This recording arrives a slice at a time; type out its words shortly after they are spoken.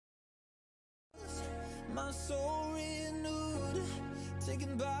soul renewed,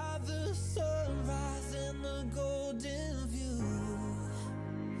 taken by the sunrise and the golden view,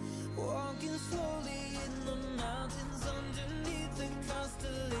 walking slowly in the mountains underneath the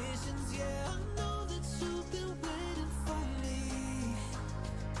constellations. Yeah, I know that you've been waiting for me.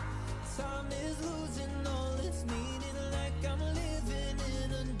 Time is losing all its meaning, like I'm living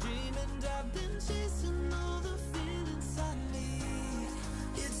in a dream, and I've been chasing all the feelings I need.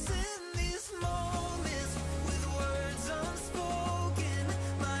 It's in these moments with words unspoken,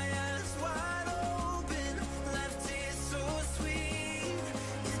 my eyes wide open, life tastes so sweet.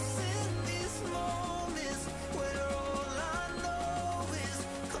 It's in these moments where all I know is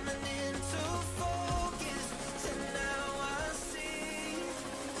coming into focus, and now I see.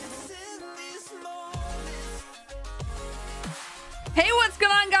 It's in these moments. Hey, what's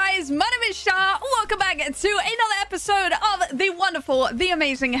going on, guys? My name is Char. Welcome back to another episode of the wonderful, the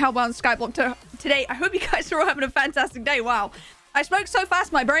amazing Hellbounds SKYBLOCK today. I hope you guys are all having a fantastic day. Wow. I spoke so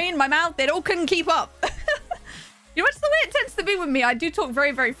fast, my brain, my mouth, they all couldn't keep up. You know, it's the way it tends to be with me. I do talk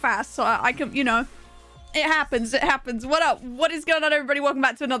very, very fast, so I can, you know, it happens. It happens. What up? What is going on, everybody? Welcome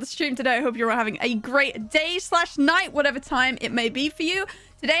back to another stream today. I hope you're all having a great day / night, whatever time it may be for you.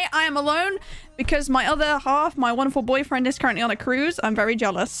 Today, I am alone because my other half, my wonderful boyfriend, is currently on a cruise. I'm very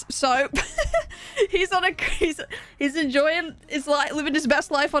jealous. So, he's on a cruise. He's enjoying his life, living his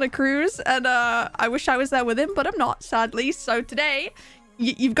best life on a cruise. And I wish I was there with him, but I'm not, sadly. So, today,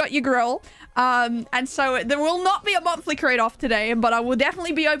 you've got your girl. And so, there will not be a monthly crate off today, but I will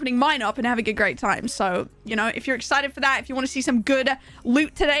definitely be opening mine up and having a great time. So, you know, if you're excited for that, if you want to see some good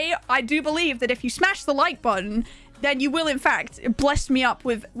loot today, I do believe that if you smash the like button, then you will, in fact, bless me up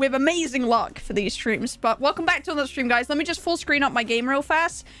with amazing luck for these streams. But welcome back to another stream, guys. Let me just full screen up my game real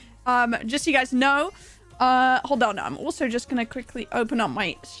fast. Just so you guys know. Hold on. I'm also just going to quickly open up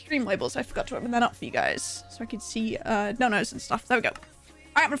my stream labels. I forgot to open that up for you guys so I could see no-nos and stuff. There we go. All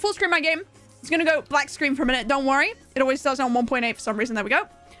right, I'm going to full screen my game. It's going to go black screen for a minute. Don't worry. It always does on 1.8 for some reason. There we go.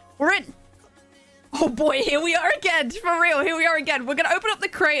 We're in. Oh boy, here we are again. For real, here we are again. We're going to open up the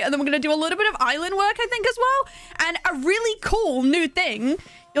crate and then we're going to do a little bit of island work, I think, as well. And a really cool new thing.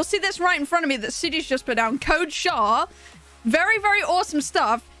 You'll see this right in front of me that City's just put down. Code Char. Very, very awesome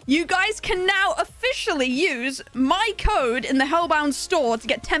stuff. You guys can now officially use my code in the Hellbounds store to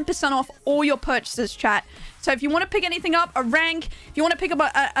get 10% off all your purchases, chat. So if you want to pick anything up, a rank, if you want to pick up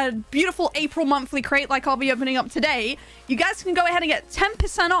a beautiful April monthly crate like I'll be opening up today, you guys can go ahead and get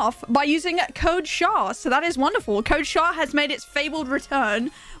 10% off by using code Char. So that is wonderful. Code Char has made its fabled return. We're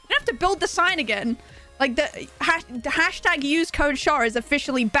gonna have to build the sign again. Like the hashtag use code Char is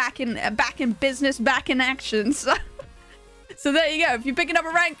officially back in business, back in action. So there you go. If you're picking up a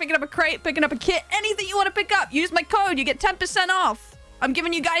rank, picking up a crate, picking up a kit, anything you want to pick up, use my code. You get 10% off. I'm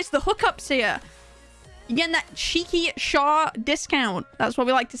giving you guys the hookups here. You're getting that cheeky Char discount. That's what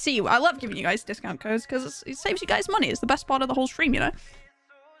we like to see. I love giving you guys discount codes because it saves you guys money. It's the best part of the whole stream, you know?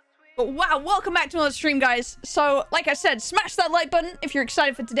 But wow, welcome back to another stream, guys. So, like I said, smash that like button if you're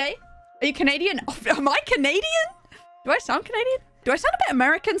excited for today. Are you Canadian? Oh, am I Canadian? Do I sound Canadian? Do I sound a bit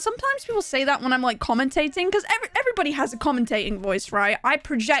American? Sometimes people say that when I'm, like, commentating. Because everybody has a commentating voice, right? I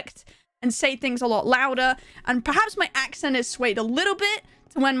project and say things a lot louder. And perhaps my accent is swayed a little bit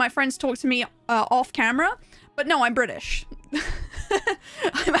to when my friends talk to me off camera. But no, I'm British.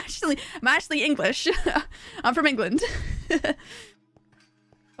 I'm actually English. I'm from England.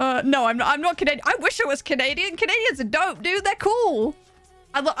 No, I'm not Canadian. I wish I was Canadian. Canadians are dope, dude. They're cool.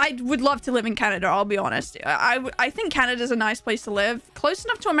 I would love to live in Canada, I'll be honest. I think Canada's a nice place to live. Close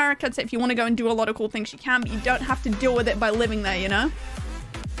enough to America so if you want to go and do a lot of cool things, you can, but you don't have to deal with it by living there, you know?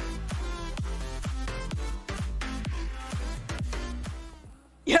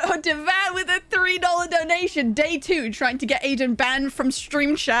 Yo, Devan with a $3 donation. Day 2, trying to get Aiden banned from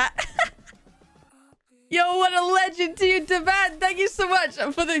stream chat. Yo, what a legend to you, Devan. Thank you so much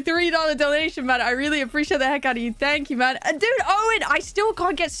for the $3 donation, man. I really appreciate the heck out of you. Thank you, man. And dude, Owen, I still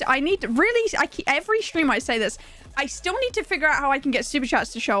can't get... I need to really... every stream I say this. I still need to figure out how I can get super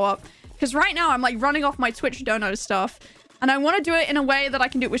chats to show up. Because right now, I'm like running off my Twitch dono stuff. And I want to do it in a way that I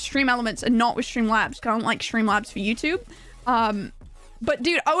can do it with Stream Elements and not with Streamlabs. Because I don't like Streamlabs for YouTube. But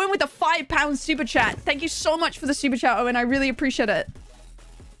dude, Owen with a £5 super chat. Thank you so much for the super chat, Owen. I really appreciate it.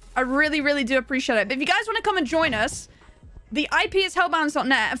 I really, really do appreciate it. But if you guys want to come and join us, the IP is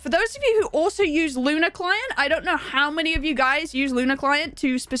hellbounds.net. And for those of you who also use Luna Client, I don't know how many of you guys use Luna Client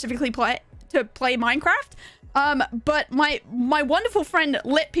to specifically play Minecraft. But my wonderful friend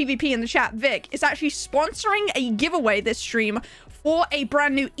Lit PvP in the chat, Vic, is actually sponsoring a giveaway this stream for a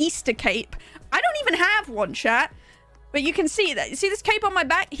brand new Easter cape. I don't even have one, chat. But you can see that. See this cape on my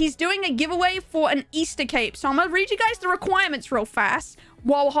back? He's doing a giveaway for an Easter cape. So I'm going to read you guys the requirements real fast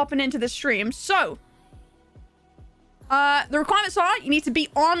while we're hopping into the stream. So, the requirements are you need to be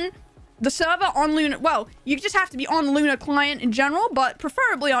on the server on Luna. Well, you just have to be on Luna client in general, but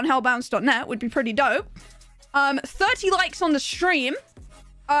preferably on hellbounds.net would be pretty dope. 30 likes on the stream.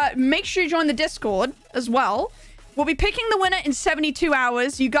 Make sure you join the Discord as well. We'll be picking the winner in 72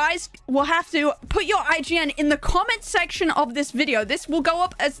 hours. You guys will have to put your IGN in the comment section of this video. This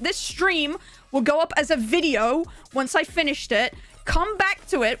stream will go up as a video once I finished it. Come back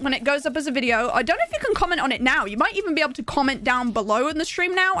to it when it goes up as a video. I don't know if you can comment on it now. You might even be able to comment down below in the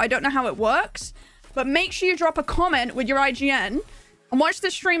stream now. I don't know how it works. But make sure you drop a comment with your IGN. And once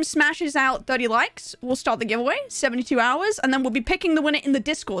the stream smashes out 30 likes, we'll start the giveaway, 72 hours, and then we'll be picking the winner in the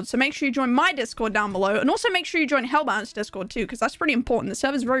Discord. So make sure you join my Discord down below, and also make sure you join Hellbounds Discord too, because that's pretty important. The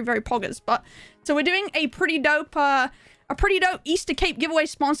server's very, very poggers. But so we're doing a pretty dope Easter cape giveaway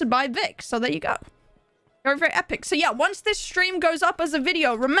sponsored by Vic. So there you go. Very, very epic. So yeah, once this stream goes up as a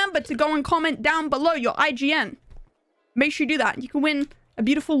video, remember to go and comment down below your IGN. Make sure you do that. You can win a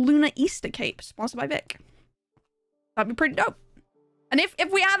beautiful Luna Easter cape sponsored by Vic. That'd be pretty dope. And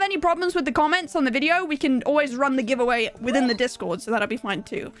if we have any problems with the comments on the video, we can always run the giveaway within the Discord, so that'll be fine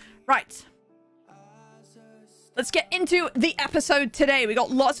too. Right. Let's get into the episode today. We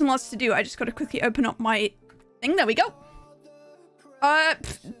got lots and lots to do. I just got to quickly open up my thing. There we go.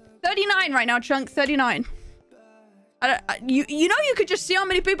 39 right now, Chunk. 39. You know you could just see how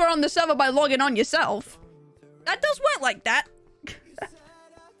many people are on the server by logging on yourself. That does work like that.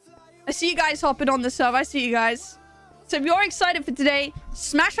 I see you guys hopping on the server. I see you guys. So if you're excited for today,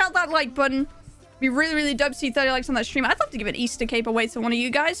 smash out that like button. It'd be really, really dope to see 30 likes on that stream. I'd love to give an Easter cape away to one of you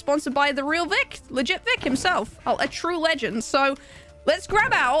guys. Sponsored by the real Vic. Legit Vic himself. Oh, a true legend. So let's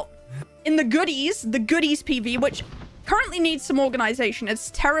grab out in the goodies PV, which currently needs some organization.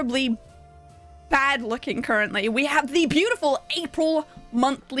 It's terribly bad looking currently. We have the beautiful April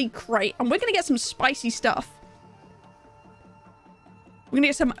monthly crate. And we're going to get some spicy stuff. We're gonna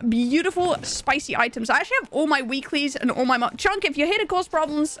get some beautiful, spicy items. I actually have all my weeklies and all my... Chunk, if you're here to cause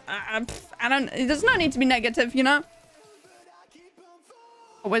problems, there's no need to be negative, you know?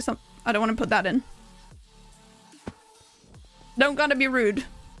 Oh, where's some... I don't want to put that in. Don't gotta be rude.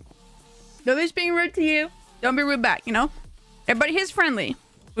 Nobody's being rude to you. Don't be rude back, you know? Everybody here's friendly.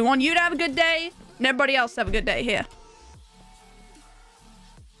 We want you to have a good day, and everybody else to have a good day here.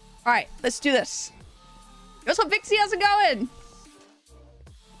 Alright, let's do this. What's up, Vixie? How's it going?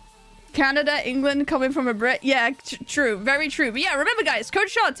 Canada, England, coming from a Brit. Yeah, true. Very true. But yeah, remember, guys, code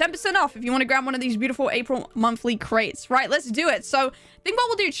Char, 10% off if you want to grab one of these beautiful April monthly crates. Right, let's do it. So, I think what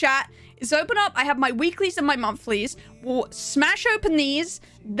we'll do, chat, is open up. I have my weeklies and my monthlies. We'll smash open these.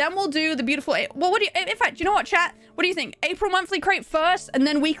 Then we'll do the beautiful... Well, what do you... In fact, you know what, chat? What do you think? April monthly crate first, and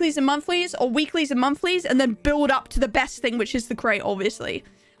then weeklies and monthlies, or weeklies and monthlies, and then build up to the best thing, which is the crate, obviously.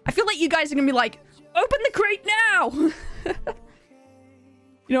 I feel like you guys are going to be like, open the crate now!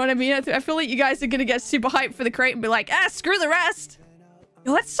 You know what I mean? I feel like you guys are gonna get super hyped for the crate and be like, screw the rest.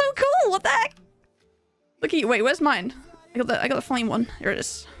 Yo, that's so cool. What the heck? Look at you. Wait, where's mine? I got the flame one. Here it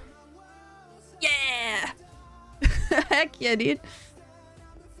is. Yeah. Heck yeah, dude.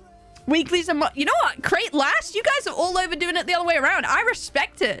 Weeklies and you know what? Crate last? You guys are all over doing it the other way around. I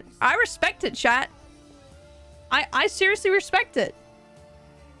respect it. I respect it, chat. I seriously respect it.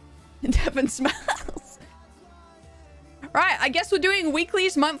 Devin smiles. Right, I guess we're doing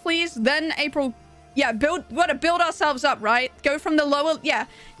weeklies, monthlies, then April. Yeah, we got to build ourselves up, right? Go from the lower... Yeah,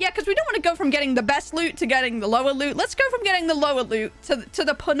 because we don't want to go from getting the best loot to getting the lower loot. Let's go from getting the lower loot to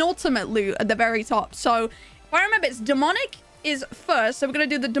the penultimate loot at the very top. So, if I remember, it's demonic is first. So, we're going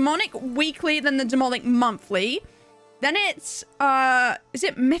to do the demonic weekly, then the demonic monthly. Then it's... is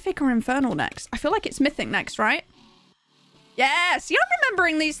it mythic or infernal next? I feel like it's mythic next, right? Yes! Yeah, I'm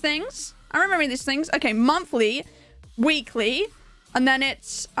remembering these things. I'm remembering these things. Okay, monthly... weekly, and then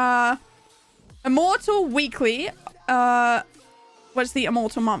it's immortal weekly. What's the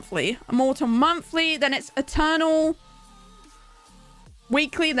immortal monthly? Immortal monthly, then it's eternal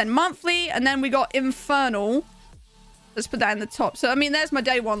weekly, then monthly, and then we got infernal. Let's put that in the top. So I mean, there's my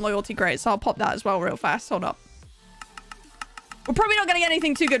day one loyalty crate, so I'll pop that as well real fast. Hold up. We're probably not gonna get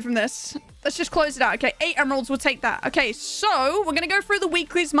anything too good from this. Let's just close it out. Okay, 8 emeralds, we'll take that. Okay, so we're gonna go through the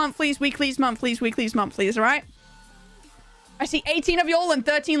weeklies, monthlies, weeklies, monthlies, weeklies, monthlies, all right? I see 18 of y'all and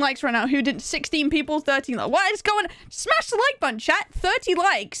 13 likes right now. Who did 16 people, 13 likes. What is going on? Smash the like button, chat. 30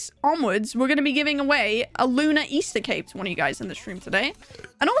 likes onwards. We're going to be giving away a Luna Easter cape to one of you guys in the stream today.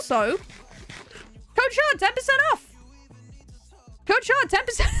 And also, code Char, 10% off. Code Char,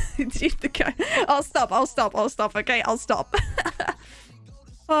 10%. I'll stop. Okay, I'll stop.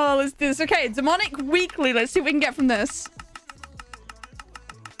 Oh, let's do this. Okay, Demonic Weekly. Let's see what we can get from this.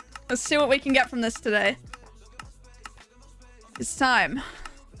 Let's see what we can get from this today. It's time.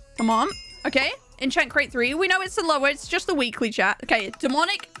 Come on. Okay, Enchant Crate 3. We know it's the lower. It's just the weekly, chat. Okay,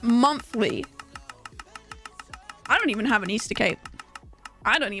 Demonic Monthly. I don't even have an Easter cape.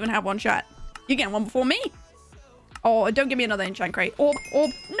 I don't even have one, chat. You're getting one before me. Oh, don't give me another enchant crate. Orb.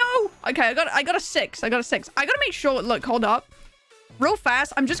 No. Okay, I got a 6. I gotta make sure. Look, hold up. Real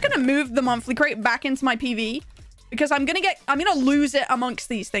fast. I'm just gonna move the monthly crate back into my PV because I'm gonna lose it amongst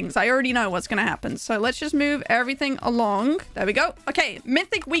these things. I already know what's gonna happen. So let's just move everything along. There we go. Okay,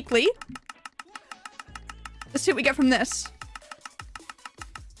 Mythic Weekly. Let's see what we get from this.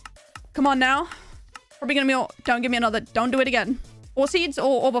 Come on now. Probably gonna be all... Don't give me another... Don't do it again. Ore Seeds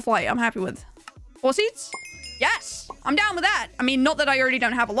or Orb of Light? I'm happy with. Ore Seeds? Yes! I'm down with that. I mean, not that I already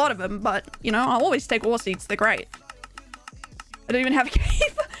don't have a lot of them, but, you know, I'll always take Ore Seeds. They're great. I don't even have a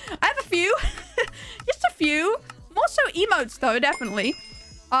cape. I have a few. Just a few. More so emotes, though, definitely.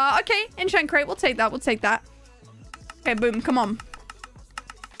 Okay. Enchant Crate. We'll take that. We'll take that. Okay, boom. Come on.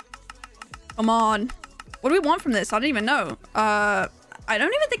 Come on. What do we want from this? I don't even know. I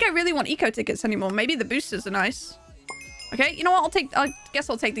don't even think I really want eco tickets anymore. Maybe the boosters are nice. Okay, you know what? I guess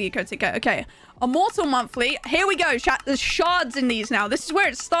I'll take the eco ticket. Okay. Immortal Monthly. Here we go, chat. There's shards in these now. This is where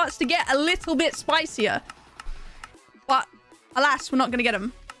it starts to get a little bit spicier. But, alas, we're not going to get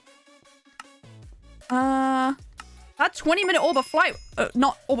them. That 20-minute Orb of Flight.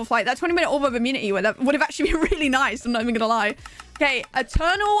 Not Orb of Flight. That 20-minute Orb of Immunity would have actually been really nice. I'm not even going to lie. Okay,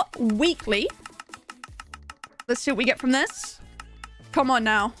 Eternal Weekly. Let's see what we get from this. Come on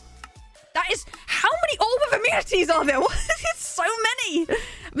now. That is... How many Orb of Immunities are there? It's so many.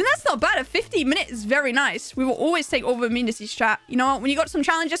 I mean, that's not bad. A 50-minute is very nice. We will always take Orb of Immunities, chat. You know what? When you got some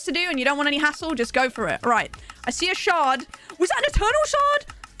challenges to do and you don't want any hassle, just go for it. All right. I see a shard. Was that an Eternal Shard?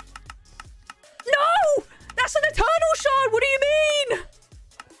 No! That's an Eternal Shard. What do you mean?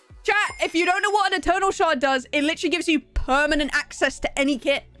 Chat, if you don't know what an Eternal Shard does, it literally gives you permanent access to any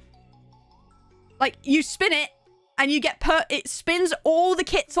kit. Like, you spin it, and you get it spins all the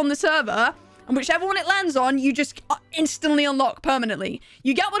kits on the server, and whichever one it lands on, you just instantly unlock permanently.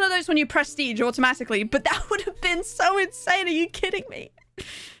 You get one of those when you prestige automatically, but that would have been so insane. Are you kidding me?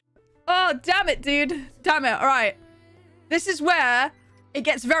 Oh, damn it, dude. Damn it. All right. This is where it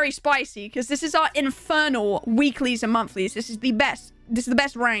gets very spicy, because this is our infernal weeklies and monthlies. This is the best. This is the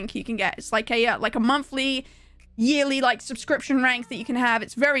best rank you can get. It's like a monthly, yearly, like, subscription rank that you can have.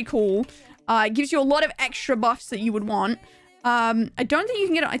 It's very cool. It gives you a lot of extra buffs that you would want. I don't think you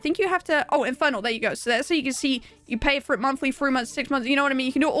can get it. I think you have to... Oh, Infernal. There you go. So that's so you can see you pay for it monthly, 3 months, 6 months. You know what I mean?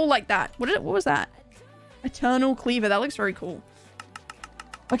 You can do it all like that. What was that? Eternal Cleaver. That looks very cool.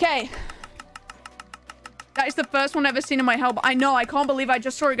 Okay. That is the first one I've ever seen in my Hellbounds. I know. I can't believe I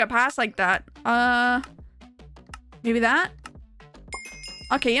just saw it go past like that. Maybe that?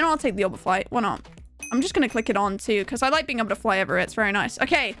 Okay, you know, I'll take the Orb of Flight. Why not? I'm just going to click it on too, because I like being able to fly everywhere. It's very nice.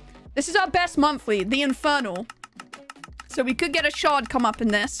 Okay. This is our best monthly, the Infernal. So we could get a shard come up in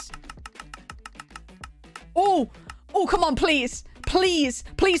this. Oh, come on, please. Please,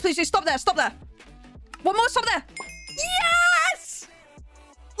 please, please, stop there, stop there. One more, stop there. Yes!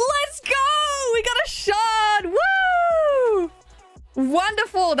 Let's go! We got a shard. Woo!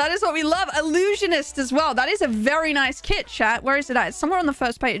 Wonderful. That is what we love. Illusionist as well. That is a very nice kit, chat. Where is it at? It's somewhere on the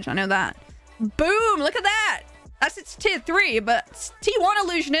first page. I know that. Boom! Look at that. That's its tier 3, but T1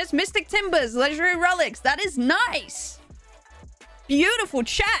 Illusionist, Mystic Timbers, Legendary Relics. That is nice. Beautiful,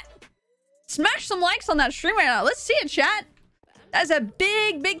 chat. Smash some likes on that stream right now. Let's see it, chat. That's a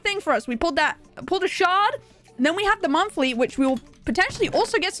big, big thing for us. We pulled a shard, and then we have the monthly, which we will potentially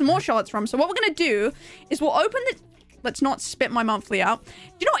also get some more shards from. So what we're going to do is we'll open the... Let's not spit my monthly out.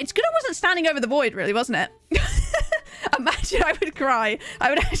 You know what? It's good I wasn't standing over the void, really, wasn't it? Imagine I would cry. I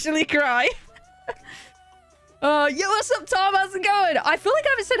would actually cry. Yo, what's up, Tom? How's it going? I feel like I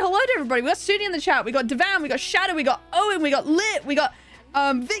haven't said hello to everybody. We got Sudi in the chat. We got Devan. We got Shadow. We got Owen. We got Lit. We got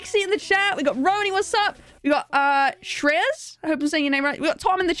Vixie in the chat. We got Roni. What's up? We got Shrez. I hope I'm saying your name right. We got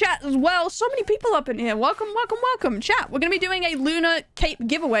Tom in the chat as well. So many people up in here. Welcome, welcome, welcome. Chat, we're going to be doing a Lunar Cape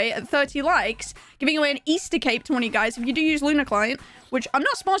giveaway at 30 likes. Giving away an Easter Cape to one of you guys if you do use Lunar Client, which I'm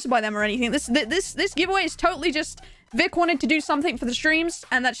not sponsored by them or anything. This giveaway is totally just Vic wanted to do something for the streams,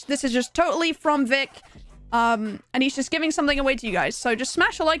 and this is just totally from Vic. And he's just giving something away to you guys. So just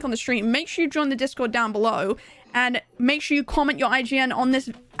smash a like on the stream. Make sure you join the Discord down below. And make sure you comment your IGN on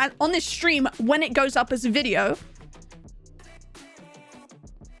this stream when it goes up as a video.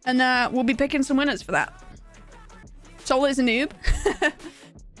 And we'll be picking some winners for that. Soul is a noob.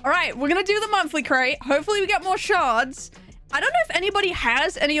 All right, we're gonna do the monthly crate. Hopefully we get more shards. I don't know if anybody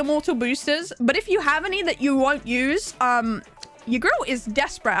has any immortal boosters, but if you have any that you won't use, your girl is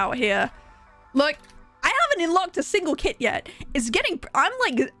desperate out here. Look, I haven't unlocked a single kit yet. I'm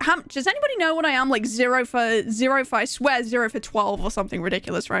like, does anybody know what I am? Like 0 for, I swear 0 for 12 or something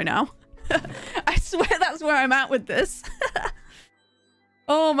ridiculous right now. I swear that's where I'm at with this.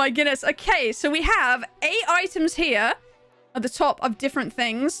 Oh my goodness. Okay, so we have 8 items here at the top of different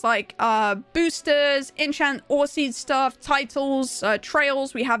things like boosters, enchant, ore seed stuff, titles,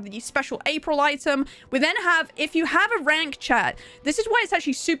 trails. We have the special April item. We then have, if you have a rank, chat, this is why it's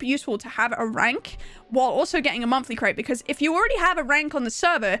actually super useful to have a rank while also getting a monthly crate, because if you already have a rank on the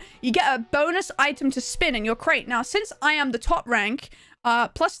server, you get a bonus item to spin in your crate. Now, since I am the top rank,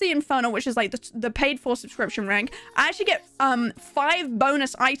 plus the Infernal, which is like the paid for subscription rank, I actually get 5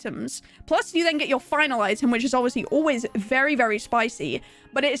 bonus items. Plus you then get your final item, which is obviously always very, very spicy.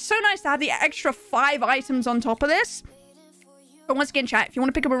 But it's so nice to have the extra 5 items on top of this. But once again, chat, if you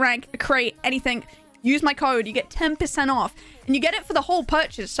want to pick up a rank, a crate, anything, use my code. You get 10% off. And you get it for the whole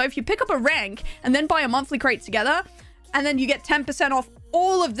purchase. So if you pick up a rank and then buy a monthly crate together, and then you get 10% off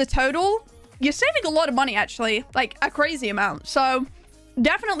all of the total, you're saving a lot of money, actually. Like, a crazy amount. So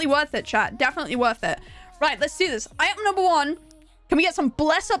definitely worth it, chat. Definitely worth it. Right, let's do this. Item number 1. Can we get some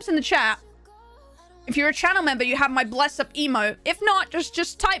bless ups in the chat? If you're a channel member, you have my bless up emote. If not,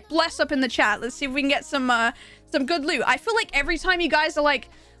 just type bless up in the chat. Let's see if we can get some good loot. I feel like every time you guys are like,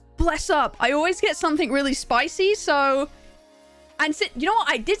 bless up, I always get something really spicy. So, and you know what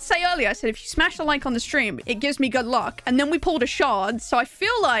I did say earlier? I said, if you smash a like on the stream, it gives me good luck. And then we pulled a shard. So I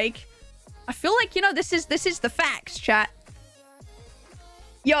feel like, you know, this is the facts, chat.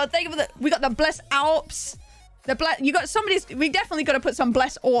 Yo, thank you for the... We got the Bless Alps. You got somebody's... We definitely got to put some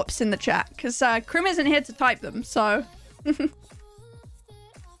Bless Orps in the chat. Because Krim isn't here to type them, so...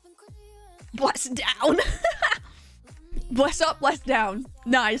 Bless down. Bless up, bless down.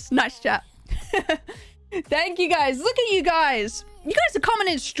 Nice. Nice chat. Thank you, guys. Look at you guys. You guys are coming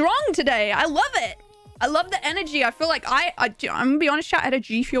in strong today. I love it. I love the energy. I feel like I'm going to be honest, chat. I had a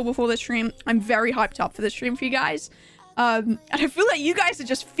G Fuel before the stream. I'm very hyped up for the stream for you guys. And I feel like you guys are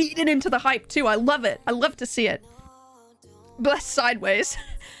just feeding into the hype too. I love it. I love to see it. Bless sideways.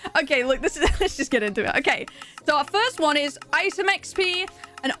 Okay, look, let's just get into it. Okay, so our first one is item XP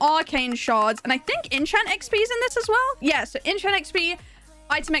and arcane shards. And I think enchant XP is in this as well. Yeah, so enchant XP,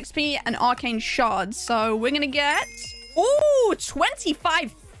 item XP, and arcane shards. So we're going to get, ooh,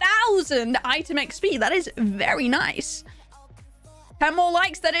 25,000 item XP. That is very nice. 10 more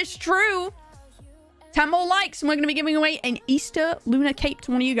likes, that is true. 10 more likes and we're going to be giving away an Easter Luna cape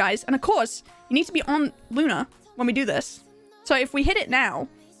to one of you guys. And of course, you need to be on Luna when we do this. So if we hit it now,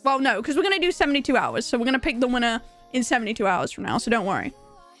 well, no, because we're going to do 72 hours. So we're going to pick the winner in 72 hours from now. So don't worry.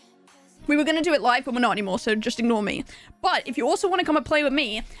 We were going to do it live, but we're not anymore. So just ignore me. But if you also want to come and play with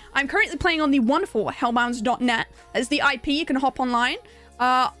me, I'm currently playing on the wonderful hellbounds.net. As the IP, you can hop online.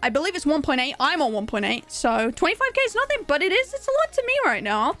 I believe it's 1.8. I'm on 1.8. So 25k is nothing, but it's a lot to me right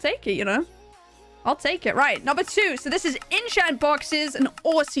now. I'll take it, you know. I'll take it. Right, number 2. So this is enchant boxes and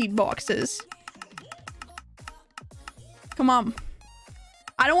ore seed boxes. Come on.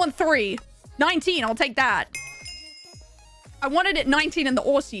 I don't want 3. 19, I'll take that. I wanted it 19 in the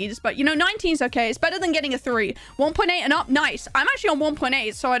ore seeds, but you know, 19's okay. It's better than getting a 3. 1.8 and up, nice. I'm actually on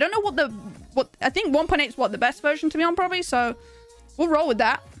 1.8, so I don't know what I think 1.8 is what the best version to be on probably, so we'll roll with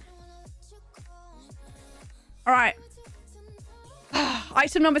that. All right.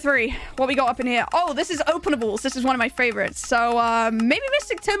 Item number 3. What we got up in here? Oh, this is openables. This is one of my favorites. So, maybe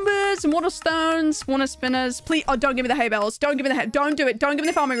Mystic Timbers, Immortal Stones, Warner Spinners. Please, oh, don't give me the hay bales. Don't give me the don't do it. Don't give me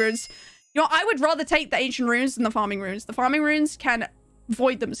the farming runes. You know, I would rather take the ancient runes than the farming runes. The farming runes can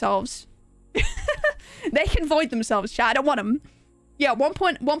void themselves. They can void themselves, chat. I don't want them. Yeah,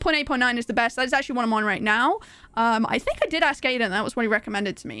 1.8.9 is the best. That is actually what I'm on right now. I think I did ask Aiden. That was what he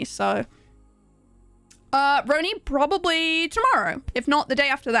recommended to me, so... Roni, probably tomorrow, if not the day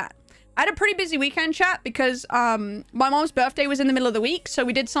after that. I had a pretty busy weekend, chat, because my mom's birthday was in the middle of the week, so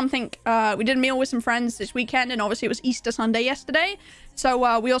we did something, we did a meal with some friends this weekend, and obviously it was Easter Sunday yesterday,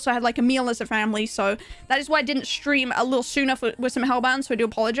 so we also had like a meal as a family, so that is why I didn't stream a little sooner with some Hellbounds, so I do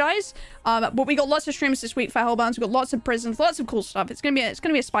apologize. But we got lots of streams this week for Hellbounds. We got lots of prisons, lots of cool stuff. It's gonna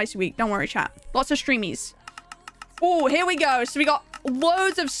be a spicy week, don't worry, chat. Lots of streamies. Oh, here we go. So we got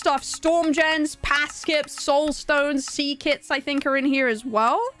loads of stuff. Storm gens, pass skips, soul stones, sea kits, I think, are in here as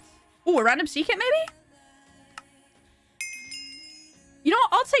well. Oh, a random sea kit, maybe? You know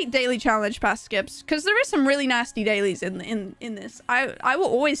what? I'll take daily challenge pass skips because there is some really nasty dailies in this. I will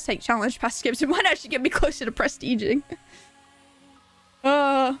always take challenge pass skips. It might actually get me closer to prestiging.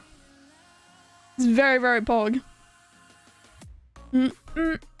 It's very, very pog.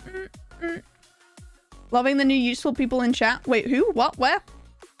 Loving the new useful people in chat. Wait, who? What? Where?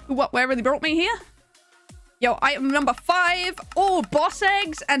 Who? What? Where really brought me here? Yo, item number 5. Oh, boss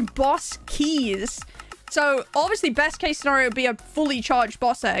eggs and boss keys. So, obviously, best case scenario would be a fully charged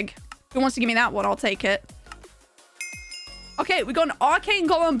boss egg. Who wants to give me that one? I'll take it. Okay, we got an arcane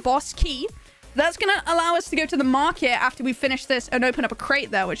golem boss key. That's going to allow us to go to the market after we finish this and open up a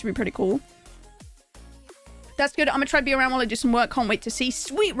crate there, which would be pretty cool. That's good. I'm going to try to be around while I do some work. Can't wait to see.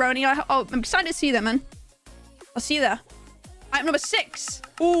 Sweet, Roni. I'm excited to see them, man. I'll see you there. Item number 6.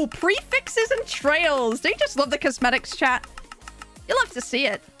 Ooh, prefixes and trails. Don't you just love the cosmetics, chat? You love to see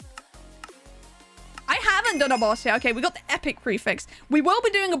it. I haven't done a boss yet. Okay, we got the epic prefix. We will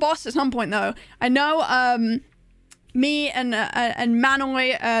be doing a boss at some point, though. I know me and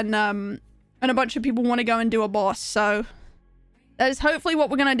Manoy and a bunch of people want to go and do a boss. So that is hopefully what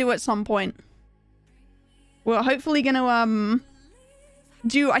we're going to do at some point. We're hopefully going to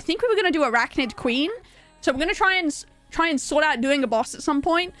do... I think we were going to do Arachnid Queen. So we're going to try and sort out doing a boss at some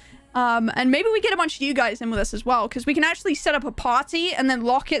point. And maybe we get a bunch of you guys in with us as well, because we can actually set up a party and then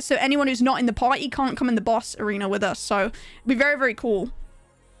lock it so anyone who's not in the party can't come in the boss arena with us. So it'd be very, very cool.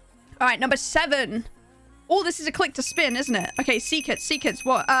 All right, number 7. Oh, this is a click to spin, isn't it? Okay, secrets.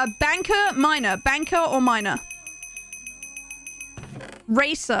 What? Banker, miner. Banker or miner?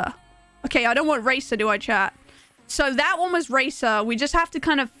 Racer. Okay, I don't want racer, do I, chat? So that one was racer. We just have to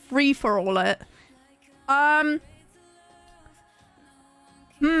kind of free-for-all it. I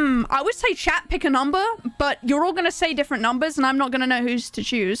would say chat pick a number, but you're all going to say different numbers, and I'm not going to know whose to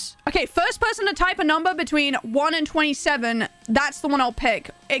choose. Okay, first person to type a number between 1 and 27, that's the one I'll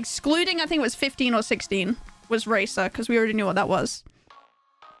pick. Excluding, I think it was 15 or 16, was Racer, because we already knew what that was.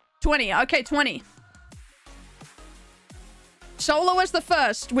 20. Okay, 20. Solo was the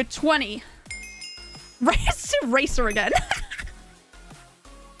first with 20. Racer again.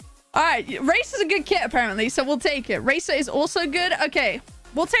 Alright, Racer's a good kit, apparently, so we'll take it. Racer is also good. Okay,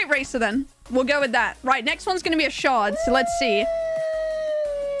 we'll take Racer then. We'll go with that. Right, next one's gonna be a shard, so let's see.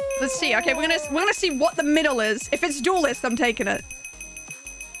 Let's see. Okay, we're gonna see what the middle is. If it's duelist, I'm taking it.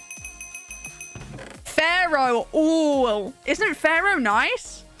 Pharaoh. Ooh, isn't Pharaoh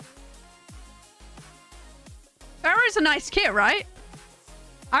nice? Pharaoh's a nice kit, right?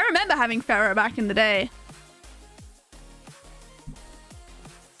 I remember having Pharaoh back in the day.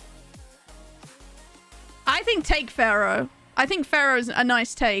 I think take Pharaoh. I think Pharaoh's a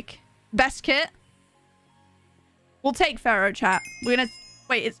nice take. Best kit. We'll take Pharaoh, chat. We're gonna...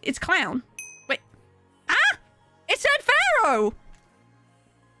 Wait, it's Clown. Wait. Ah! It said Pharaoh!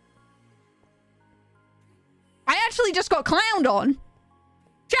 I actually just got clowned on.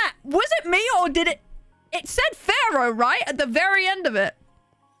 Chat, was it me or did it... It said Pharaoh, right? At the very end of it.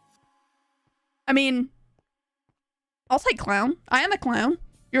 I mean... I'll take Clown. I am a clown.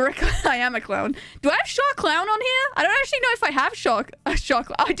 I am a clown. Do I have Char Clown on here? I don't actually know if I have Char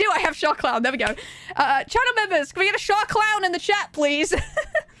Clown. I do. I have Char Clown. There we go. Channel members, can we get a Char Clown in the chat, please?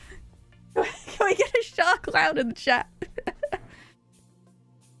 Can we get a Char Clown in the chat?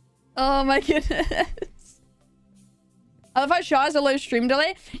 Oh my goodness. I love how Char has a low stream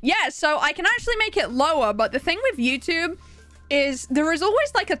delay. Yeah, so I can actually make it lower, but the thing with YouTube is there is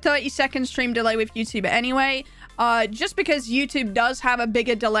always like a 30-second stream delay with YouTube anyway. Just because YouTube does have a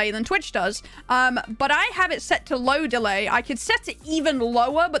bigger delay than Twitch does. But I have it set to low delay. I could set it even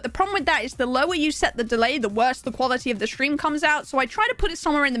lower, but the problem with that is the lower you set the delay, the worse the quality of the stream comes out. So I try to put it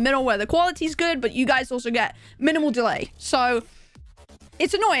somewhere in the middle where the quality's good, but you guys also get minimal delay. So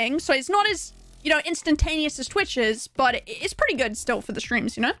it's annoying. So it's not as, you know, instantaneous as Twitch is, but it's pretty good still for the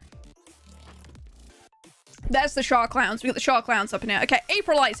streams, you know? There's the Char Clowns. We got the Char Clowns up in here. Okay,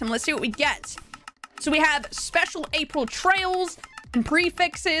 April item. Let's see what we get. So we have special April trails and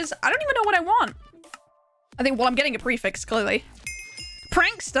prefixes. I don't even know what I want. I think, well, I'm getting a prefix, clearly.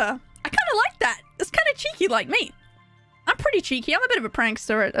 Prankster. I kind of like that. It's kind of cheeky like me. I'm pretty cheeky. I'm a bit of a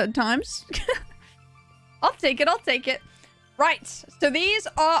prankster at times. I'll take it. I'll take it. Right. So these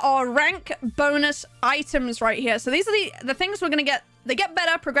are our rank bonus items right here. So these are the things we're going to get. They get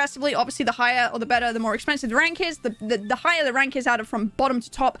better progressively. Obviously, the higher or the better, the more expensive the rank is. The higher the rank is out of from bottom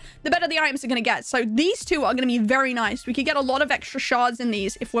to top, the better the items are going to get. So these two are going to be very nice. We could get a lot of extra shards in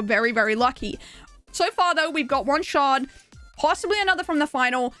these if we're very, very lucky. So far, though, we've got one shard, possibly another from the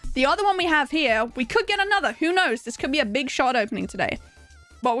final. The other one we have here, we could get another. Who knows? This could be a big shard opening today.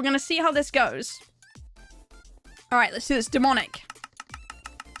 But we're going to see how this goes. All right, let's do this. Demonic.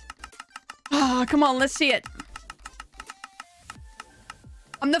 Oh, come on. Let's see it.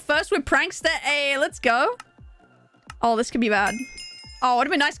 I'm the first with prankster. Hey, let's go. Oh, this could be bad. Oh, it would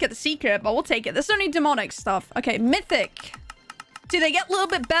have been nice to get the secret, but we'll take it. This is only demonic stuff. Okay, mythic. Do they get a little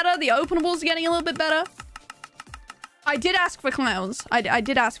bit better? The openables are getting a little bit better. I did ask for clowns. I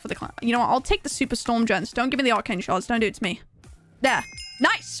did ask for the clown. You know what? I'll take the super storm gens. Don't give me the arcane shards. Don't do it to me. There.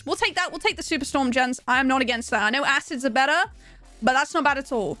 Nice. We'll take that. We'll take the super storm gens. I am not against that. I know acids are better, but that's not bad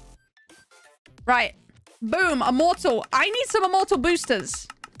at all. Right. Boom. Immortal. I need some immortal boosters.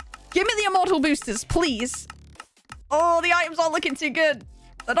 Give me the immortal boosters, please. Oh, the items aren't looking too good.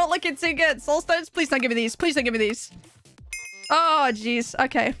 They're not looking too good. Soul stones, please don't give me these. Please don't give me these. Oh, jeez.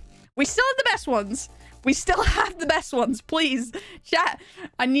 Okay. We still have the best ones. We still have the best ones. Please. Chat.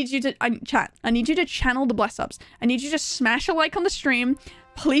 I need you to... chat. I need you to channel the bless ups. I need you to smash a like on the stream.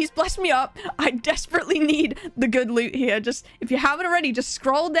 Please bless me up. I desperately need the good loot here. Just, if you haven't already, just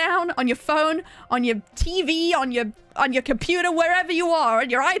scroll down on your phone, on your TV, on your computer, wherever you are, on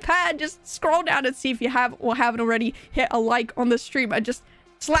your iPad. Just scroll down and see if you have or haven't already hit a like on the stream. And just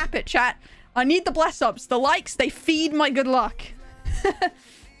slap it, chat. I need the bless ups. The likes, they feed my good luck.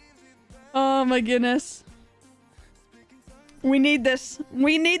 Oh my goodness. We need this.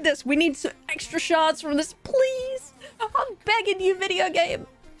 We need this. We need some extra shards from this. Please. I'm begging you, video game.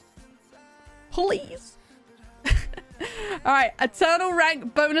 Please. Alright, eternal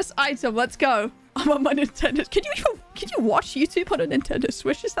rank bonus item. Let's go. I'm on my Nintendo. Can you watch YouTube on a Nintendo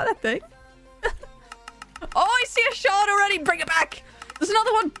Switch? Is that a thing? Oh, I see a shard already. Bring it back. There's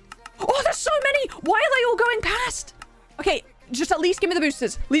another one. Oh, there's so many. Why are they all going past? Okay, just at least give me the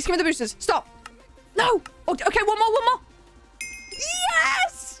boosters. At least give me the boosters. Stop. No. Okay, one more.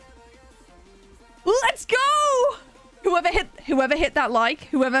 Yes! Let's go! Whoever hit that like,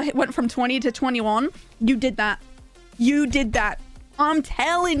 whoever went from 20 to 21, you did that. You did that. I'm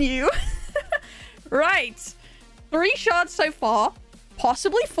telling you. Right. 3 shards so far.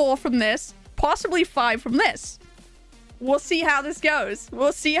 Possibly 4 from this. Possibly 5 from this. We'll see how this goes.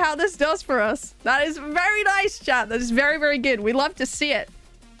 We'll see how this does for us. That is very nice, chat. That is very, very good. We love to see it.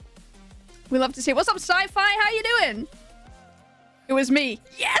 We love to see it. What's up, Sci-Fi? How you doing? It was me.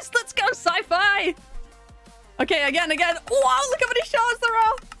 Yes, let's go, Sci-Fi. Okay, again. Wow, look how many shards there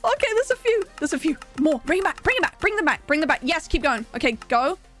are. Okay, there's a few. More. Bring them back. Bring them back. Yes, keep going. Okay,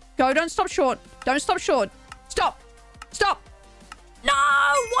 go. Don't stop short. Stop. No,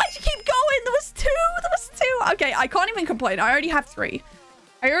 why'd you keep going? There was two. Okay, I can't even complain. I already have 3.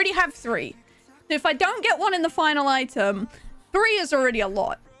 So if I don't get one in the final item, 3 is already a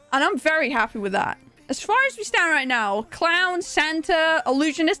lot. And I'm very happy with that. As far as we stand right now, Clown, Santa,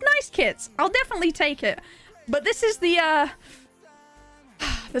 Illusionist, nice kits. I'll definitely take it. But this is the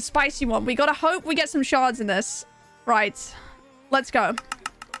spicy one. We gotta hope we get some shards in this. Right. Let's go.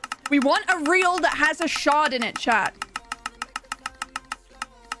 We want a reel that has a shard in it, chat.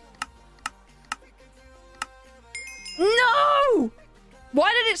 No!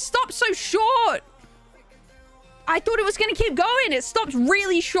 Why did it stop so short? I thought it was going to keep going. It stopped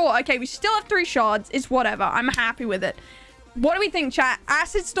really short. Okay, we still have 3 shards. It's whatever. I'm happy with it. What do we think, chat?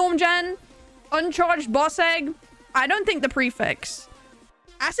 Acid Storm Gen? Uncharged Boss Egg? I don't think the prefix.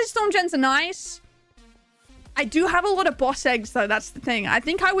 Acid Storm Gens are nice. I do have a lot of Boss Eggs, though. That's the thing. I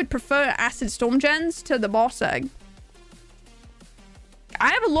think I would prefer Acid Storm Gens to the Boss Egg. I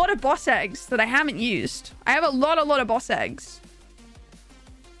have a lot of Boss Eggs that I haven't used. I have a lot of Boss Eggs.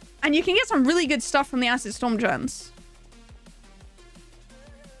 And you can get some really good stuff from the Acid Storm Gens.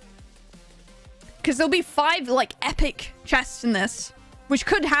 Because there'll be 5, like, epic chests in this. Which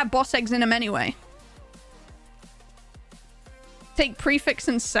could have Boss Eggs in them anyway. Take prefix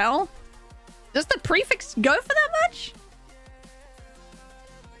and sell? Does the prefix go for that much?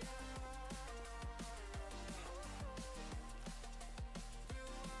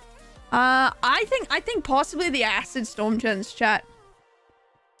 I think possibly the Acid Storm Gens, chat.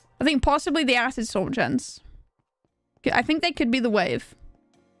 I think possibly the Acid Storm Gens. I think they could be the wave.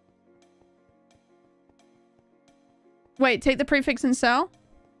 Wait, take the prefix and sell?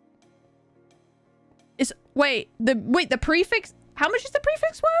 Wait, the prefix? How much is the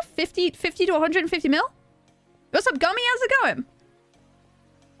prefix worth? 50 to 150 mil? What's up, Gummy? How's it going?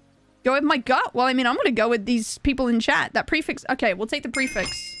 Go with my gut? Well, I mean, I'm gonna go with these people in chat. That prefix... Okay, we'll take the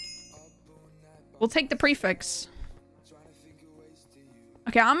prefix. We'll take the prefix.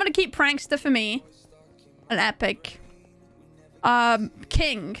 Okay, I'm gonna keep Prankster for me. An epic.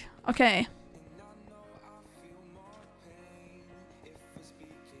 King. Okay.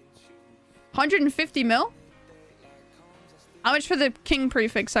 $150 mil? How much for the king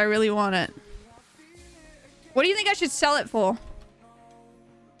prefix? I really want it. What do you think I should sell it for?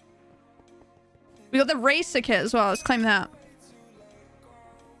 We got the racer kit as well. Let's claim that.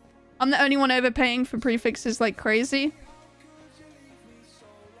 I'm the only one overpaying for prefixes like crazy.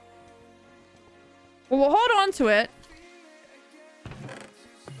 Well, we'll hold on to it.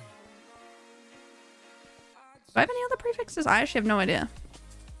 Do I have any other prefixes? I actually have no idea.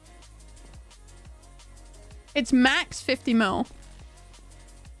 It's max 50 mil.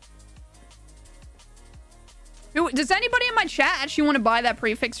 Does anybody in my chat actually want to buy that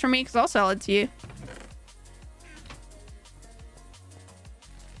prefix from me? Because I'll sell it to you.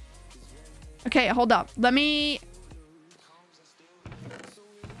 Okay, hold up. Let me...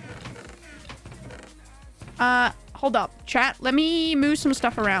 hold up. Chat, let me move some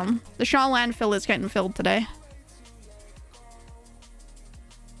stuff around. The Char landfill is getting filled today.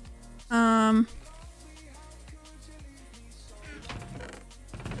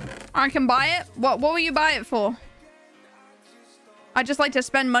 I can buy it? What will you buy it for? I just like to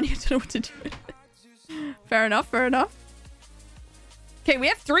spend money. I don't know what to do with it. Fair enough, fair enough. Okay, we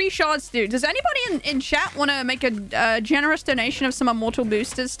have 3 shards to do. Does anybody in chat want to make a generous donation of some immortal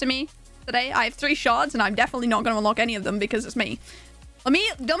boosters to me today? I have 3 shards and I'm definitely not going to unlock any of them because it's me. Let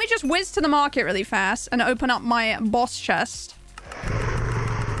me just whiz to the market really fast and open up my boss chest.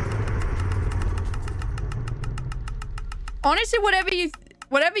 Honestly, whatever you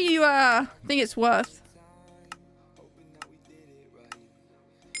think it's worth.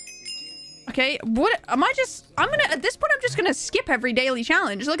 Okay, what am I just... at this point, I'm just gonna skip every daily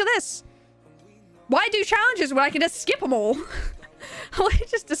challenge. Look at this. Why do challenges when I can just skip them all? Like,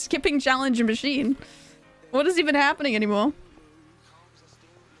 just a skipping challenge machine. What is even happening anymore?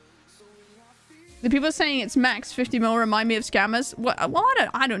 The people saying it's max 50 mil remind me of scammers. What? Well,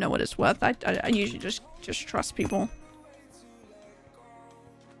 I don't know what it's worth. I usually just trust people.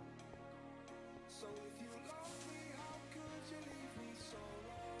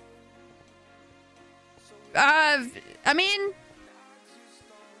 I mean,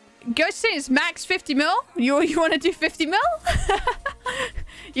 Ghost says max 50 mil. You want to do 50 mil?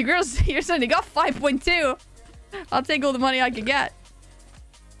 You're only got 5.2. I'll take all the money I can get.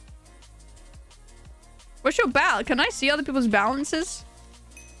 What's your balance? Can I see other people's balances?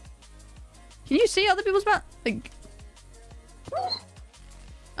 Can you see other people's balance? Like,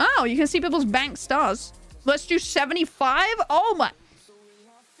 oh, you can see people's bank stars. Let's do 75. Oh my.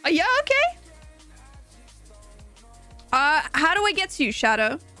 Yeah, okay. How do I get to you,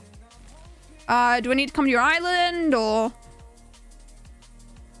 Shadow? Do I need to come to your island, or...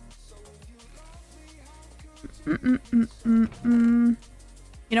 You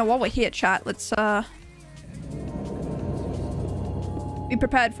know, while we're here, chat, let's, be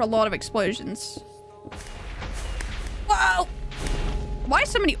prepared for a lot of explosions. Whoa! Why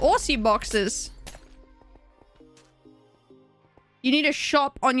so many Aussie boxes? You need a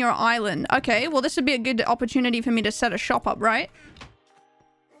shop on your island. Okay, well, this would be a good opportunity for me to set a shop up, right?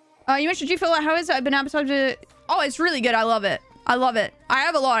 You mentioned G-Fuel. How is it? I've been advertised to... Oh, it's really good. I love it. I love it. I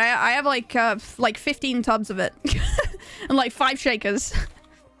have a lot. I have like 15 tubs of it. And like 5 shakers.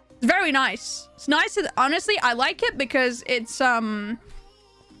 It's very nice. It's nice. Honestly, I like it because it's a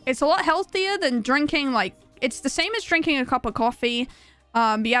lot healthier than drinking, like... It's the same as drinking a cup of coffee.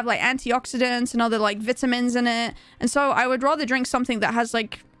 You have like antioxidants and other like vitamins in it, and so I would rather drink something that has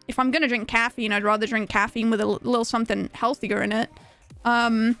like, if I'm gonna drink caffeine, I'd rather drink caffeine with a little something healthier in it.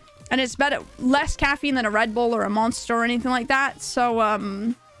 And it's better, less caffeine than a Red Bull or a Monster or anything like that. So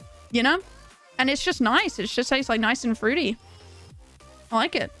you know, and it's just nice. It just tastes like nice and fruity. I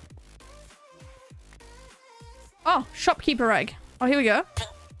like it. Oh, shopkeeper egg. Oh, here we go.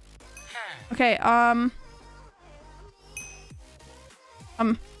 Okay, how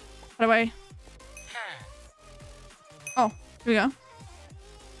do I... Oh, here we go.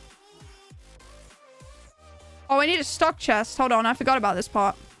 Oh, I need a stock chest. Hold on, I forgot about this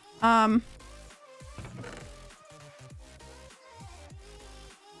part.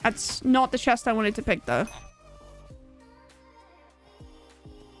 That's not the chest I wanted to pick, though.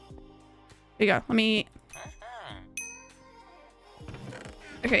 Here you go. Let me...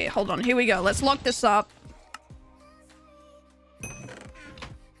 Okay, hold on. Here we go. Let's lock this up.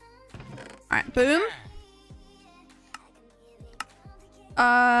 Alright, boom.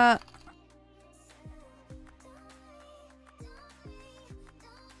 Yeah,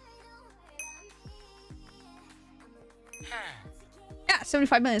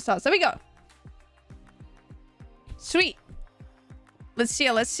 75 million stars. There we go. Sweet. Let's see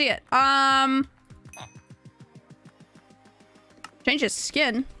it. Let's see it. Change his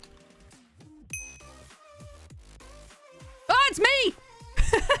skin. Oh, it's me!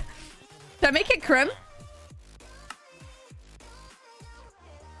 Did I make it Crim?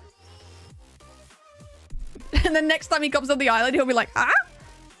 And then next time he comes on the island, he'll be like, ah?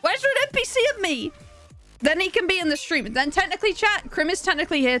 Where's an NPC of me? Then he can be in the stream. Then technically, chat, Krim is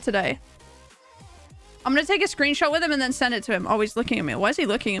technically here today. I'm going to take a screenshot with him and then send it to him. Oh, he's looking at me. Why is he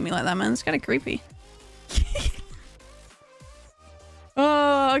looking at me like that, man? It's kind of creepy.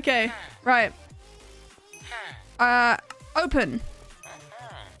 Oh, okay. Right. Open.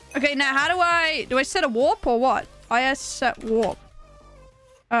 Okay, now how do I set a warp or what? IS set warp.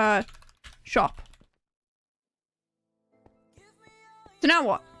 Shop. So now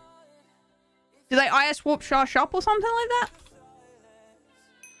what? Do they IS warp Char shop or something like that?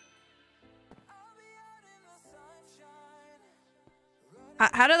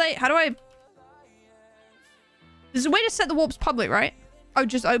 How do I... There's a way to set the warps public, right? Oh,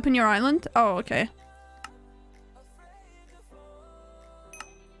 just open your island? Oh, okay.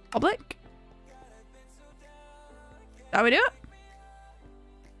 Public? How we do it?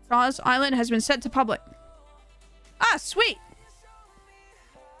 Char's island has been set to public. Ah, sweet.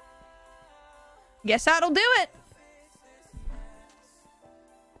 Guess that'll do it.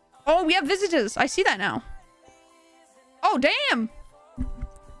 Oh, we have visitors. I see that now. Oh, damn.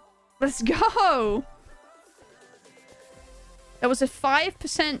 Let's go. There was a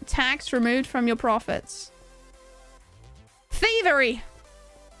 5% tax removed from your profits. Thievery.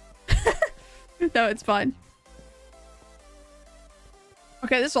 No, it's fine.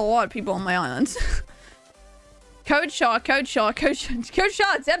 Okay, there's a lot of people on my island. Code Char, Code Char, Code Char. Code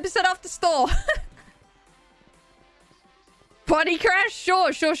Char, it's 10% off the store. Body crash?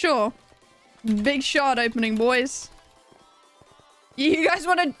 Sure, sure, sure. Big shard opening, boys. You guys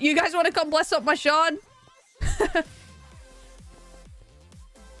wanna come bless up my shard?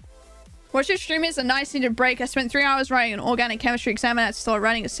 Watch your stream is a nice needed break. I spent 3 hours writing an organic chemistry exam and I had to start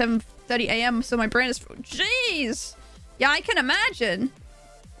writing at 7:30 a.m. So my brain is full. Jeez. Yeah, I can imagine.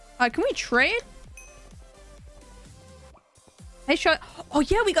 Can we trade? Hey, Char. Oh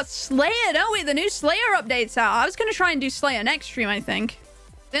yeah, we got Slayer, don't we? The new Slayer update's out. I was gonna try and do Slayer next stream, I think.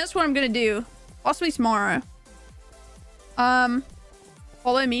 That's what I'm gonna do. Possibly tomorrow.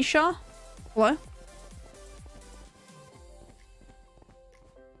 Follow Misha. Hello?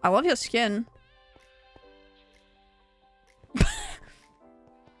 I love your skin.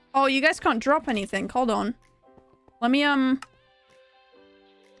 Oh, you guys can't drop anything. Hold on. Let me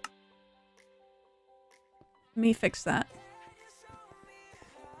fix that.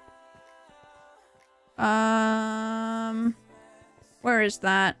 Where is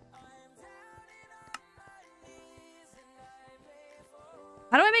that?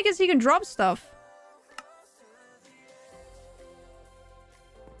 How do I make it so you can drop stuff?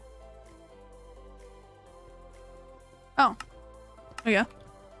 Oh. There we go.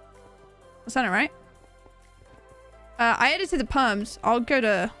 That's not it, right? I edited the perms. I'll go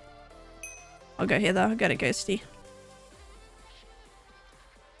here though. I'll go to Ghosty.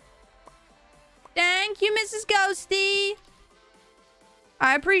 Thank you, Mrs. Ghosty.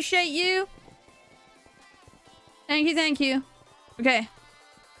 I appreciate you. Thank you, thank you. Okay.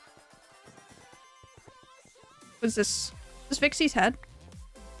 What's this? Is this Vixie's head?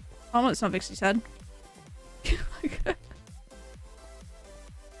 Oh, no, it's not Vixie's head.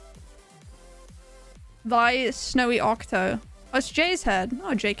 Thy snowy octo. Oh, it's Jay's head.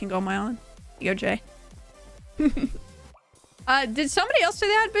 Oh, Jay can go on my island. Here you go, Jay. Did somebody else say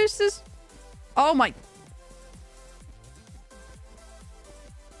they had boosters? Oh my...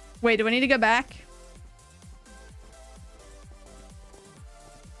 Wait, do I need to go back?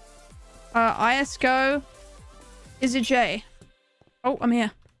 IS go. Is it Jay? Oh, I'm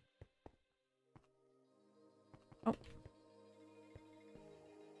here. Oh.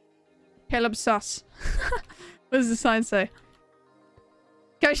 Caleb sus. What does the sign say?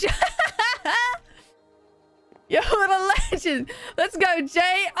 Go Yo, what a legend. Let's go,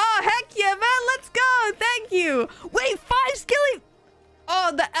 Jay. Oh, heck yeah, man. Let's go. Thank you. Wait, 5 skilly.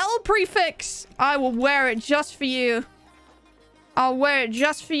 Oh, the L prefix. I will wear it just for you. I'll wear it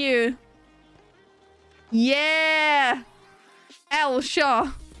just for you. Yeah. L,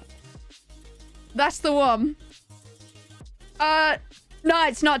 sure. That's the one. No,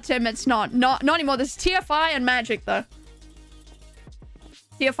 it's not, Tim. It's not. Not anymore. This is TFI and Magic, though.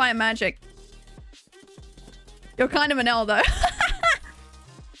 TFI and Magic. You're kind of an L, though.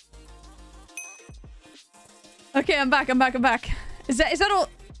 Okay, I'm back. I'm back. I'm back. Is that all?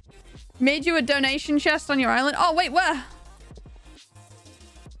 Made you a donation chest on your island? Oh, wait, where?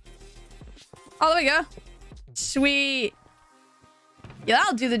 Oh, there we go. Sweet. Yeah,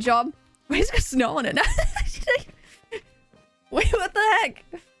 that'll do the job. Wait, it's got snow on it. Wait, what the heck?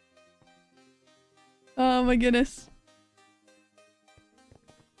 Oh my goodness.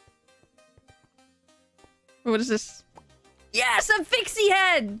 What is this? Yes, a Vixie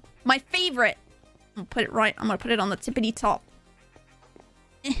head! My favorite. I'll put it right. I'm gonna put it on the tippity top.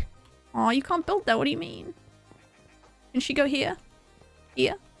 Oh, you can't build that. What do you mean? Can she go here?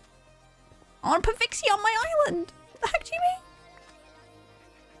 Here? I want to put Vixie on my island. What the heck do you mean?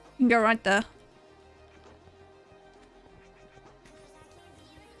 You can go right there.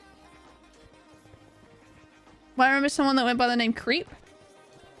 Well, I remember someone that went by the name Creep.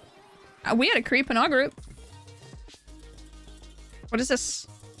 We had a Creep in our group. What is this?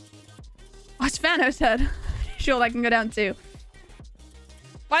 Oh, it's Vanos head. Sure, that can go down too.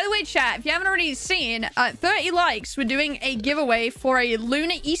 By the way, chat, if you haven't already seen, 30 likes, we're doing a giveaway for a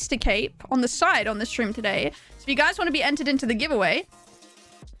lunar Easter cape on the side on the stream today. So if you guys want to be entered into the giveaway,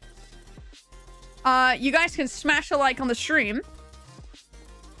 you guys can smash a like on the stream.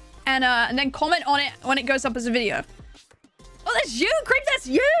 And then comment on it when it goes up as a video. Oh, that's you, Creep, that's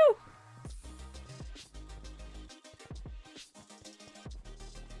you!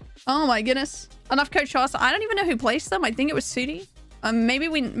 Oh my goodness. Enough Coach Char. I don't even know who placed them. I think it was Sudi. Maybe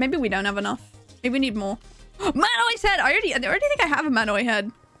we don't have enough. Maybe we need more. Manoi's head! I already think I have a Manoi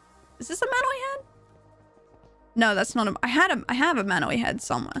head. Is this a Manoi head? No, that's not a... I have a Manoi head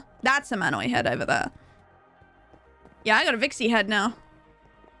somewhere. That's a Manoi head over there. Yeah, I got a Vixie head now.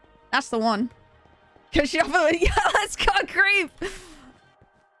 That's the one. Yeah, let's go, Creep!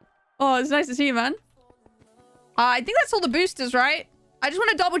 Oh, it's nice to see you, man. I think that's all the boosters, right? I just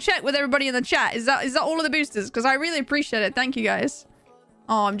want to double check with everybody in the chat. Is that all of the boosters? Because I really appreciate it. Thank you, guys.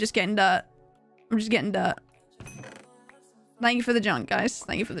 Oh, I'm just getting dirt. I'm just getting dirt. Thank you for the junk, guys.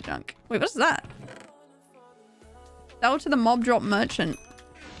 Thank you for the junk. Wait, what's that? Sell to the mob drop merchant.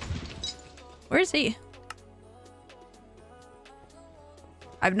 Where is he?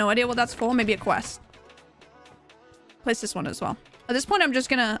 I have no idea what that's for. Maybe a quest. Place this one as well. At this point, I'm just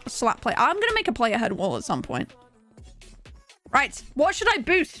gonna slap play. I'm gonna make a player head wall at some point. Right. What should I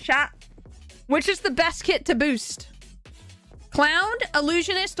boost, chat? Which is the best kit to boost? Clown,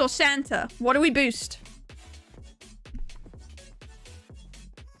 Illusionist, or Santa? What do we boost?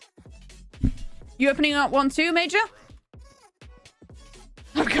 You opening up one too, Major?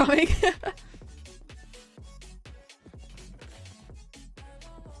 I'm coming.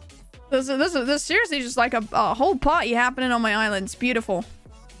 There's seriously just like a whole party happening on my island. It's beautiful.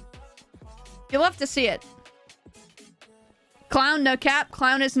 You'll have to see it. Clown, no cap.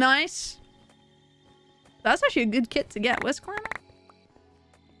 Clown is nice. That's actually a good kit to get. Where's Clown?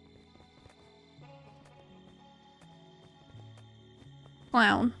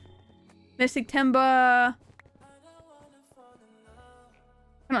 Clown. Mystic Timber.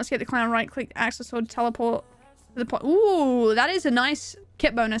 Cannot escape the clown. Right click. Access sword. Teleport to the point. Ooh, that is a nice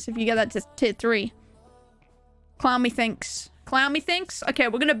kit bonus if you get that to tier 3. Clown methinks. Clown methinks? Okay,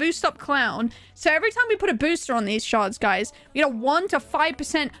 we're gonna boost up Clown. So every time we put a booster on these shards, guys, we get a 1 to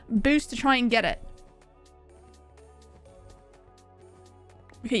 5% boost to try and get it.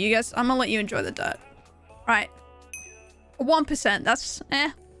 Okay, you guys, I'm gonna let you enjoy the dirt. Right. A 1%, that's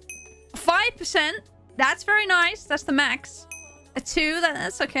eh. A 5%, that's very nice. That's the max. A 2,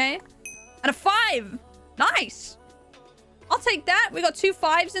 that's okay. And a 5, nice. I'll take that. We got 2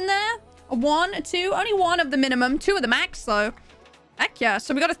 5s in there. A 1, a 2. Only 1 of the minimum. 2 of the max, though. Heck yeah.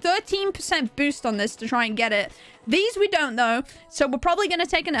 So we got a 13% boost on this to try and get it. These we don't, though. So we're probably going to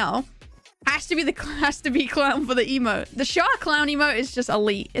take an L. Has to be Clown for the emote. The Char Clown emote is just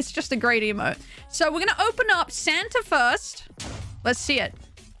elite. It's just a great emote. So we're going to open up Santa first. Let's see it.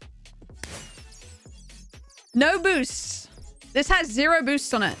 No boosts. This has 0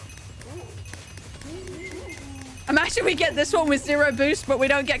 boosts on it. Imagine we get this one with 0 boost, but we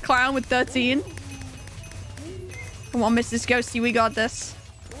don't get Clown with 13. Come on, Mrs. Ghosty, we got this.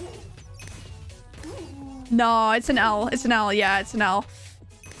 No, it's an L. It's an L. Yeah, it's an L.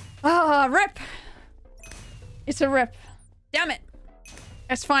 Ah, rip. It's a rip. Damn it.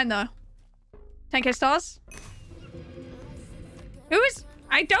 It's fine, though. 10k stars? Who is...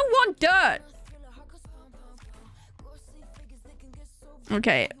 I don't want dirt.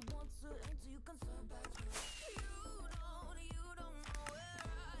 Okay.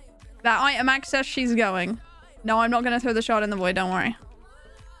 That item access, she's going. No, I'm not going to throw the shot in the void, don't worry.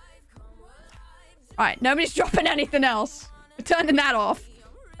 Alright, nobody's dropping anything else. We're turning that off.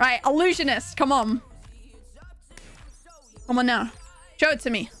 Right, Illusionist, come on. Come on now. Show it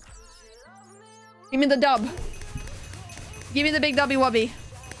to me. Give me the dub. Give me the big dubby wubby.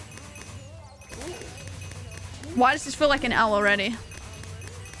 Why does this feel like an L already?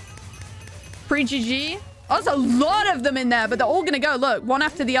 Pre-GG. Oh, there's a lot of them in there, but they're all gonna go. Look, one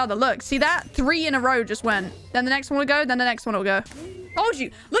after the other. Look, see that? 3 in a row just went. Then the next one will go, then the next one will go. Told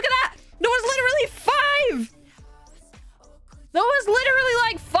you. Look at that! There was literally 5. There was literally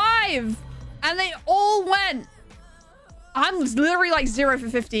like 5. And they all went. I'm literally like 0 for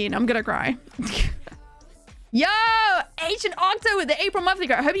 15. I'm gonna cry. Yo, Ancient Octo with the April monthly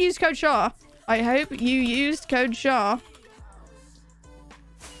code. I hope you used code Char. I hope you used code Char.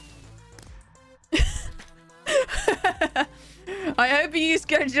 I hope you used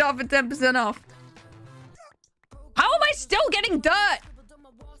code Char for 10% off. How am I still getting dirt?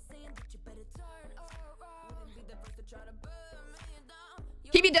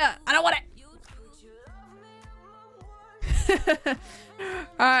 Keep your dirt. I don't want it.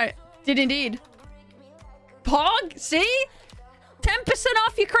 Alright. Did indeed. Pog? See? 10%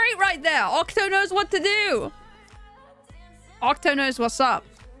 off your crate right there. Octo knows what to do. Octo knows what's up.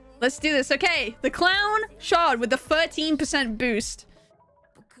 Let's do this. Okay. The clown shard with the 13% boost.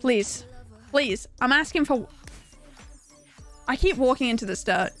 Please. Please. I'm asking for... I keep walking into this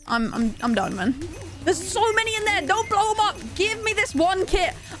dirt. I'm done, man. There's so many in there. Don't blow them up. Give me this one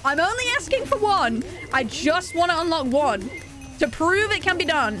kit. I'm only asking for one. I just want to unlock one to prove it can be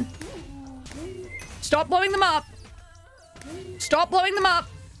done. Stop blowing them up. Stop blowing them up.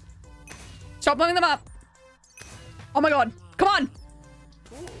 Stop blowing them up. Oh my god. Come on.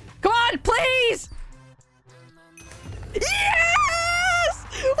 Come on, please. Yes!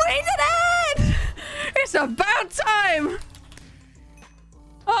 We did it! It's about time.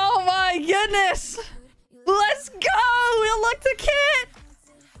 Oh my goodness. Let's go. We unlocked the kit.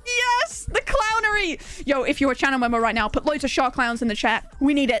 Yes, the clownery. Yo, if you're a channel member right now, put loads of shark clowns in the chat.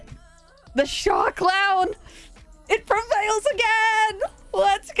 We need it. The shark clown. It prevails again.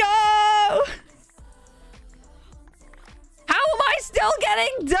 Let's go. How am I still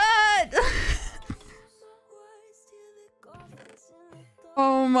getting dirt?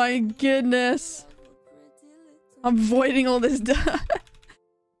 Oh my goodness. I'm avoiding all this dirt.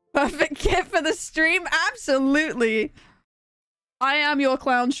 Perfect kit for the stream? Absolutely. I am your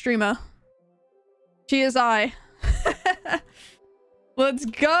clown streamer. She is I. Let's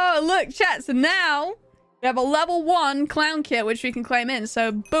go. Look, chat. So now we have a level 1 clown kit, which we can claim in.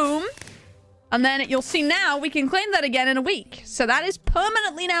 So boom. And then you'll see now we can claim that again in a week. So that is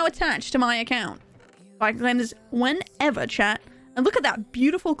permanently now attached to my account. So I can claim this whenever, chat. And look at that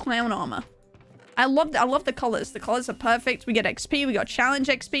beautiful clown armor. I love the colors. The colors are perfect. We get XP. We got challenge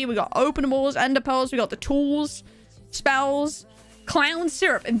XP. We got openables, ender pearls. We got the tools, spells, clown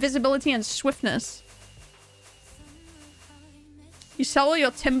syrup, invisibility, and swiftness. You sell all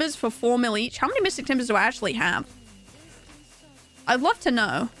your timbers for 4 mil each. How many mystic timbers do I actually have? I'd love to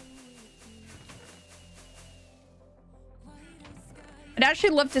know. I'd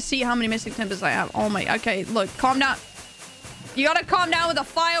actually love to see how many mystic timbers I have. Oh my, okay, look, calm down. You gotta calm down with the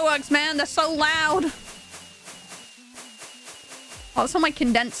fireworks, man. They're so loud. Oh, that's all my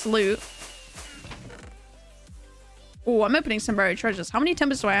condensed loot. Oh, I'm opening some buried treasures. How many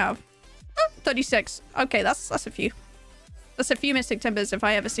timbers do I have? Oh, 36. Okay, that's a few. That's a few mystic timbers if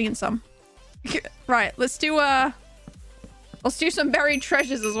I ever seen some. Right, let's do some buried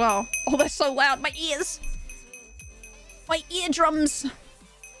treasures as well. Oh, they're so loud. My ears. My eardrums.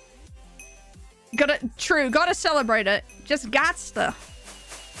 Gotta celebrate it. Just gots to.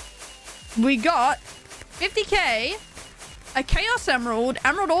 We got 50k, a Chaos Emerald,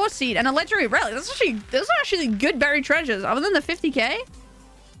 Emerald Ore Seed, and a Legendary Relic. Those are actually good buried treasures, other than the 50k.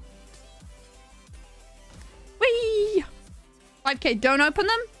 Whee! 5k, don't open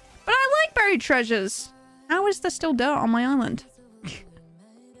them. But I like buried treasures. How is there still dirt on my island?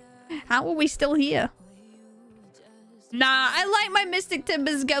 How are we still here? Nah, I like my Mystic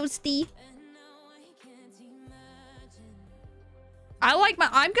Timbers, Ghosty. I'm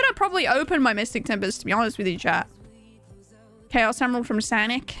gonna probably open my Mystic Timbers, to be honest with you, chat. Chaos Emerald from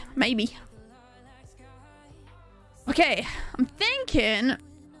Sanic. Maybe. Okay, I'm thinking...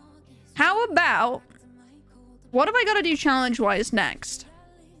 How about... What have I got to do challenge-wise next?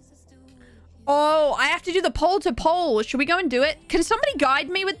 Oh, I have to do the pole to pole. Should we go and do it? Can somebody guide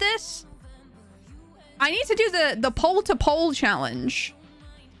me with this? I need to do the pole to pole challenge.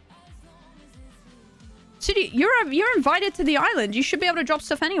 City, you're invited to the island. You should be able to drop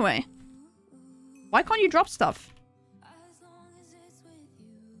stuff anyway. Why can't you drop stuff?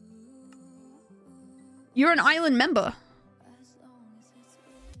 You're an island member.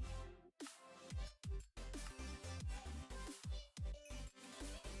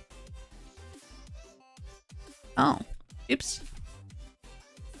 Oh, oops.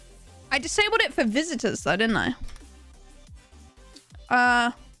 I disabled it for visitors though, didn't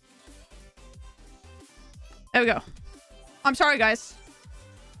I? There we go. I'm sorry, guys.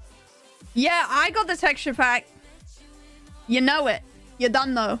 Yeah, I got the texture pack. You know it. You're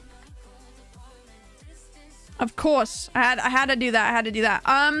done, though. Of course. I had to do that. I had to do that.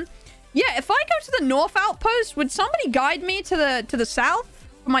 Yeah, if I go to the north outpost, would somebody guide me to the south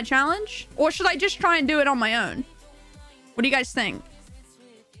for my challenge? Or should I just try and do it on my own? What do you guys think?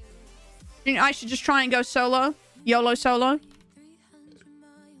 Think I should just try and go solo? YOLO solo?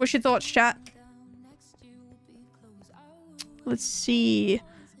 What's your thoughts, chat? Let's see.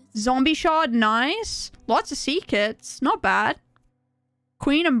 Zombie shard, nice. Lots of sea kits, not bad.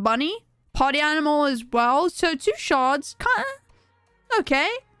 Queen and bunny. Party animal as well. So 2 shards, kind of okay.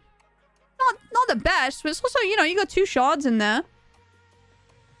 Not the best, but it's also, you know, you got 2 shards in there.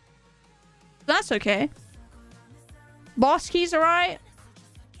 That's okay. Boss keys, alright.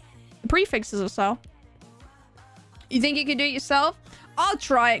 The prefixes or so. You think you can do it yourself? I'll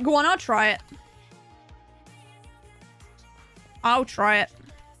try it. Go on, I'll try it. I'll try it.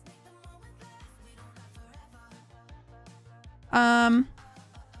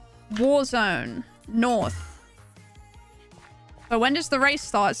 Warzone. North. So when does the race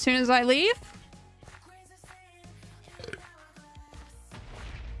start? As soon as I leave?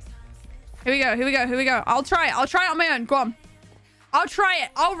 Here we go, here we go, here we go. I'll try it. I'll try it on my own. Go on. I'll try it.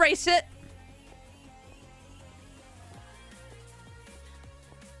 I'll race it.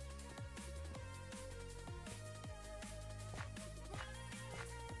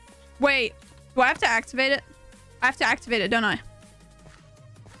 Wait. Do I have to activate it? I have to activate it, don't I?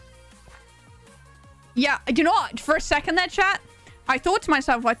 Yeah, you know what? For a second there, chat, I thought to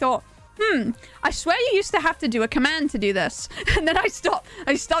myself, I swear you used to have to do a command to do this. And then I stopped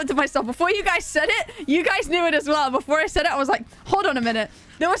to myself. Before you guys said it, you guys knew it as well. Before I said it, I was like, hold on a minute.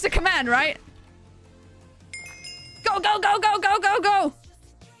 There was a command, right? Go, go, go, go, go, go, go.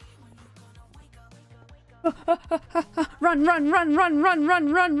 Run, run, run, run, run,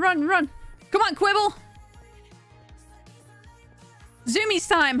 run, run, run, run. Come on, Quibble. Zoomies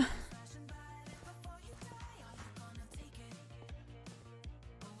time.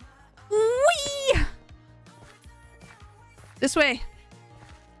 Whee! This way.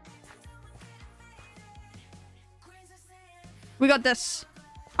 We got this.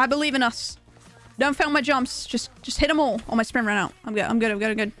 I believe in us. Don't fail my jumps. Just hit them all. Oh, my sprint ran out. I'm good. I'm good. I'm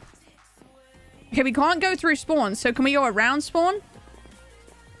good. I'm good. Okay, we can't go through spawn. So can we go around spawn?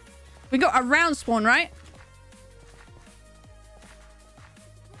 We go around spawn, right?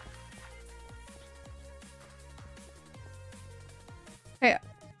 Okay.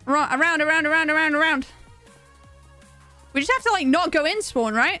 Around. We just have to, like, not go in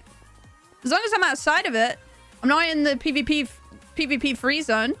spawn, right? As long as I'm outside of it. I'm not in the PvP free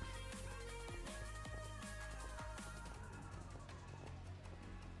zone.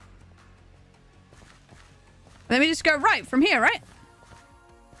 Let me just go right from here, right?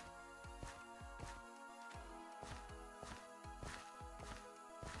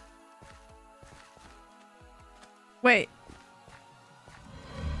 Wait.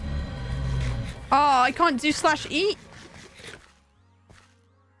 Oh, I can't do /E?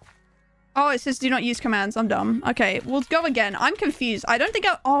 Oh, it says do not use commands. I'm dumb. Okay, we'll go again. I'm confused. I don't think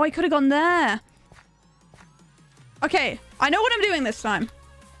I... Oh, I could have gone there. Okay, I know what I'm doing this time.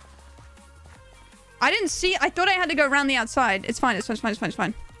 I didn't see... I thought I had to go around the outside. It's fine. It's fine. It's fine. It's fine. It's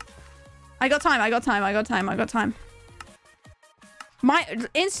fine. I got time. I got time. I got time. I got time. My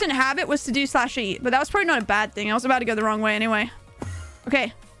instant habit was to do /E, but that was probably not a bad thing. I was about to go the wrong way anyway.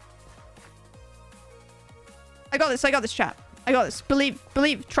 Okay. I got this. I got this, chat. I got this.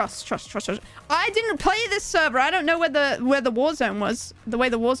 Believe, trust. I didn't play this server. I don't know where the war zone was. The way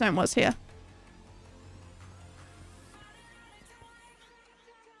the war zone was here.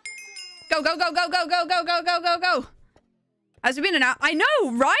 Go, go, go, go, go, go, go, go, go, go, go. Has it been an hour? I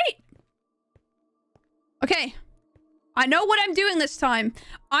know, right? Okay. I know what I'm doing this time.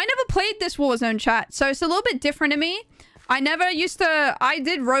 I never played this Warzone, chat, so it's a little bit different to me. I never used to... I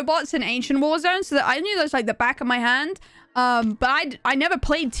did robots in Ancient Warzone, so that I knew those like the back of my hand. But I never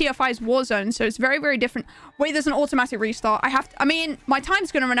played TF5's Warzone, so it's very, very different. Wait, there's an automatic restart. I mean, my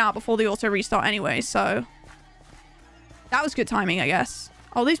time's gonna run out before the auto restart anyway, so... That was good timing, I guess.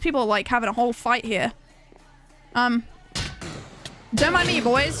 Oh, these people are like having a whole fight here. Don't mind me,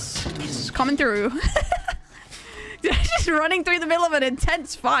 boys. Just coming through. Just running through the middle of an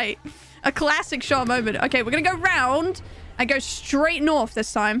intense fight. A classic Char moment. Okay, we're gonna go round and go straight north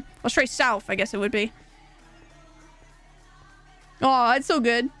this time. Or straight south, I guess it would be. Oh, it's so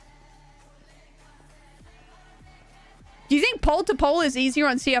good. Do you think pole to pole is easier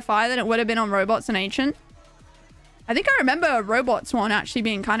on CFI than it would have been on robots and Ancient? I think I remember robots one actually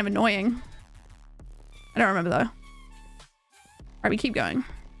being kind of annoying. I don't remember though. Alright, we keep going.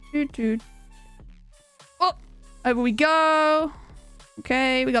 Oh, over we go.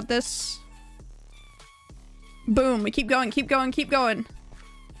 Okay, we got this. Boom. We keep going, keep going, keep going.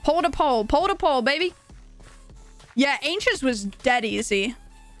 Pole to pole, baby. Yeah, Ancients was dead easy.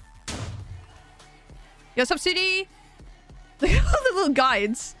 Yo, what's up, CD? Look at all the little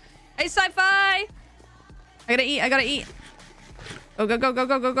guides. Hey, sci-fi. I gotta eat, I gotta eat. Go, go, go, go,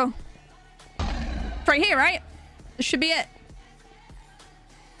 go, go, go. It's right here, right? This should be it.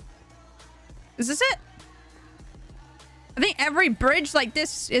 Is this it? I think every bridge like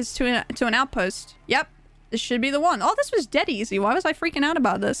this is to an outpost. Yep. This should be the one. Oh, this was dead easy. Why was I freaking out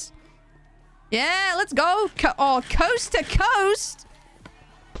about this? Yeah, let's go. Coast to coast.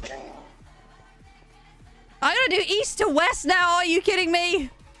 I'm gonna do east to west now. Are you kidding me?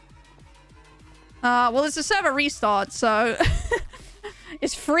 Well, it's a server restart, so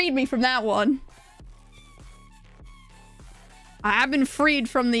it's freed me from that one. I have been freed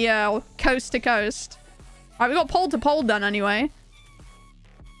from the coast to coast. All right, we got pole to pole done anyway.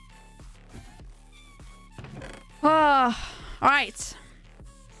 All right.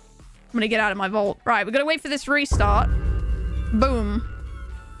 I'm gonna get out of my vault. Right, we're gonna wait for this restart. Boom.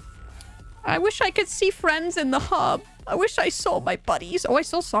 I wish I could see friends in the hub. I wish I saw my buddies. Oh, I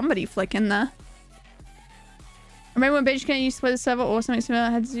saw somebody flick in there. Remember when Beige used to play the server or something similar? I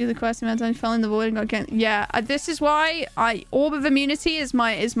had to do the quest amount of time, fell in the void and got again. Yeah, this is why Orb of Immunity is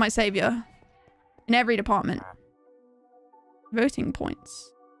my savior. In every department. Voting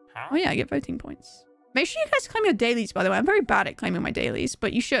points. Oh yeah, I get voting points. Make sure you guys claim your dailies, by the way. I'm very bad at claiming my dailies,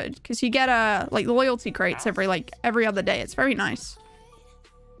 but you should, because you get like loyalty crates every other day. It's very nice.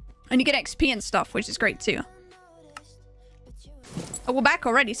 And you get XP and stuff, which is great too. Oh, we're back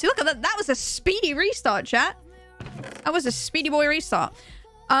already. See, look at that. That was a speedy restart, chat. That was a speedy boy restart.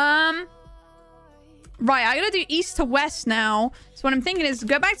 Right, I gotta do east to west now. So what I'm thinking is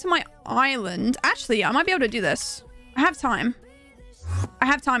go back to my island. Actually, I might be able to do this. I have time. I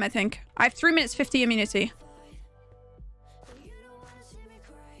have time, I think. I have 3 minutes 50 immunity.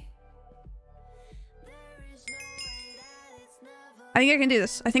 I think I can do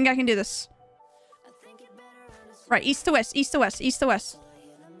this. I think I can do this. Right, east to west, east to west, east to west.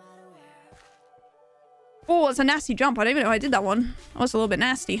 Oh, it's a nasty jump. I don't even know I did that one. That was a little bit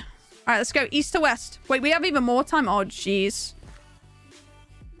nasty. All right, let's go east to west. Wait, we have even more time? Oh, jeez.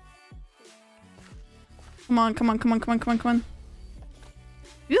 Come on, come on, come on, come on, come on, come on.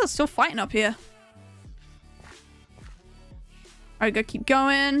 People are still fighting up here. All right, go keep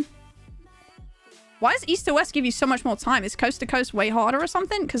going. Why does east to west give you so much more time? Is coast to coast way harder or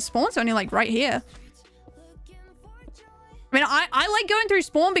something? Because spawn's only like right here. I mean, I like going through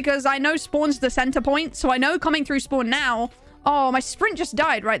spawn because I know spawn's the center point. So I know coming through spawn now. Oh, my sprint just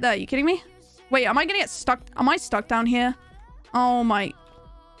died right there. Are you kidding me? Wait, am I gonna get stuck? Am I stuck down here? Oh my.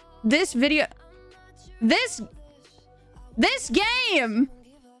 This video. This game.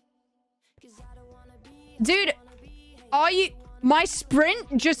 Dude, are you... My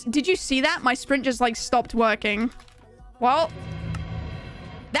sprint just... Did you see that? My sprint just like stopped working. Well,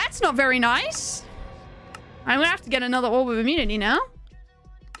 that's not very nice. I'm gonna have to get another Orb of Immunity now.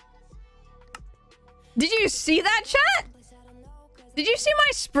 Did you see that, chat? Did you see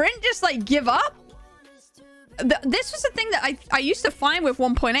my sprint just like give up? This was the thing that I used to find with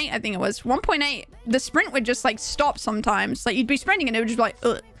 1.8, I think it was. 1.8, the sprint would just like stop sometimes. Like you'd be sprinting and it would just be like,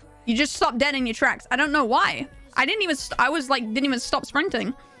 ugh. You just stop dead in your tracks. I don't know why. I didn't even stop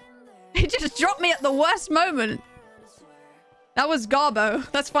sprinting. It just dropped me at the worst moment. That was Garbo.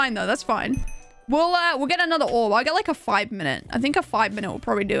 That's fine though. That's fine. We'll get another orb. I'll get like a 5 minute. I think a 5 minute will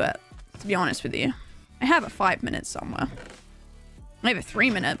probably do it, to be honest with you. I have a 5 minute somewhere. I have a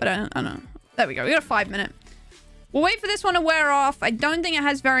 3 minute, but I don't know. There we go. We got a 5 minute. We'll wait for this one to wear off. I don't think it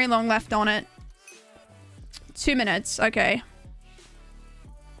has very long left on it. 2 minutes. Okay.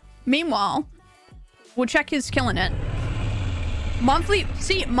 Meanwhile, we'll check who's killing it. Monthly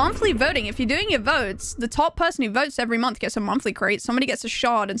voting. If you're doing your votes, the top person who votes every month gets a monthly crate. Somebody gets a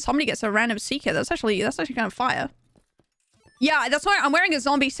shard and somebody gets a random seeker. That's actually kind of fire. Yeah, that's why I'm wearing a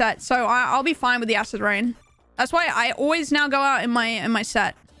zombie set, so I'll be fine with the acid rain. That's why I always now go out in my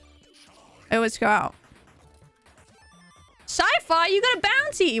set. I always go out. Sci-fi, you got a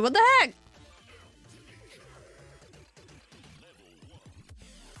bounty. What the heck?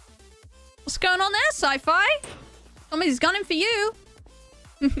 What's going on there, Sci-Fi? Somebody's gunning for you.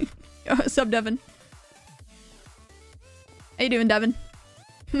 What's up, Devin? How you doing, Devin?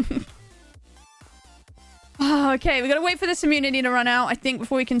 Oh, okay, we gotta wait for this immunity to run out, I think,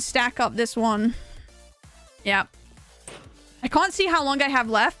 before we can stack up this one. Yeah. I can't see how long I have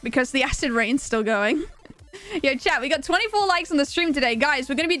left because the acid rain's still going. Yo, chat, we got 24 likes on the stream today. Guys,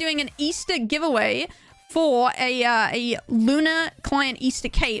 we're gonna be doing an Easter giveaway for a Lunar Client Easter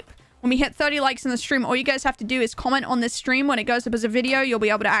Cape. When we hit 30 likes in the stream, all you guys have to do is comment on this stream. When it goes up as a video, you'll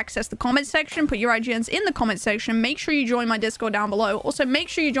be able to access the comment section. Put your IGNs in the comment section. Make sure you join my Discord down below. Also, make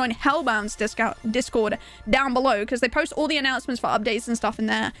sure you join Hellbounds Discord down below, because they post all the announcements for updates and stuff in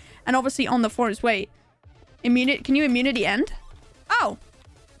there. And obviously on the forums. Wait. Can you immunity end? Oh.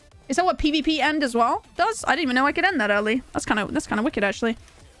 Is that what PvP end as well does? I didn't even know I could end that early. That's kind of wicked, actually.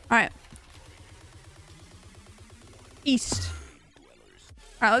 Alright. East.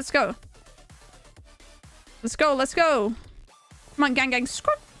 Alright, let's go. Let's go, let's go. Come on, gang.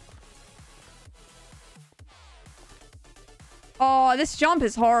 Squirt. Oh, this jump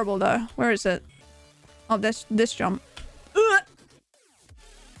is horrible, though. Where is it? Oh, this jump. Ugh!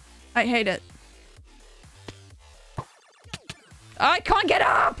 I hate it. I can't get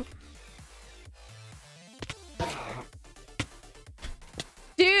up!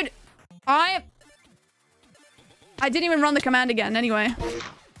 Dude, I didn't even run the command again, anyway.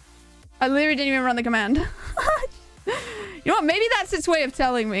 I literally didn't even run the command. You know what? Maybe that's its way of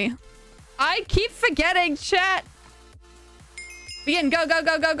telling me. I keep forgetting, chat. Begin. Go.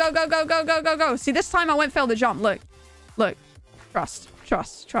 See, this time I won't fail the jump. Look. Trust.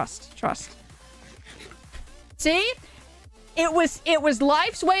 See? It was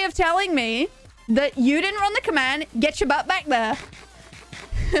life's way of telling me that you didn't run the command. Get your butt back there.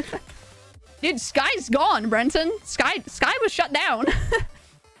 Dude, Sky's gone, Brenton. Sky was shut down.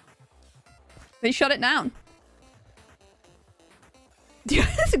 They shut it down. Dude,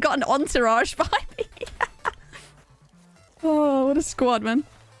 it's got an entourage behind me. Oh, what a squad, man.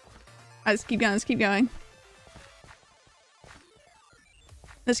 Alright, let's keep going.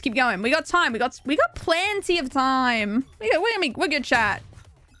 Let's keep going. We got time. We got plenty of time. We're good, chat.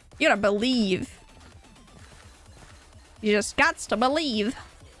 You gotta believe. You just got to believe.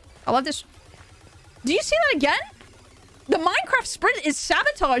 I love this. Do you see that again? The Minecraft sprint is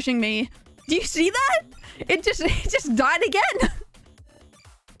sabotaging me. Do you see that? It just died again.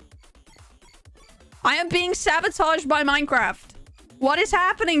 I am being sabotaged by Minecraft. What is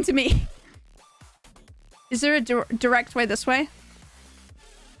happening to me? Is there a direct way this way?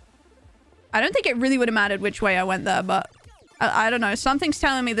 I don't think it really would have mattered which way I went there, but I don't know. Something's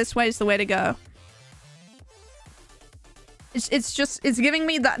telling me this way is the way to go. It's giving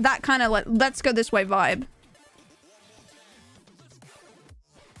me that kind of like, let's go this way vibe.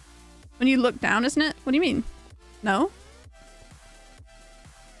 When you look down, isn't it? What do you mean? No?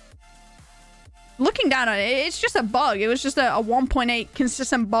 Looking down on it, it's just a bug. It was just a 1.8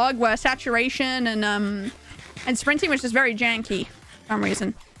 consistent bug where saturation and sprinting was just very janky for some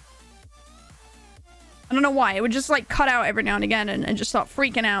reason. I don't know why. It would just like cut out every now and again and just start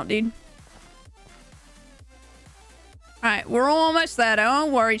freaking out, dude. Alright, we're almost there.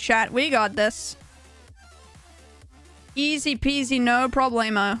 Don't worry, chat. We got this. Easy peasy, no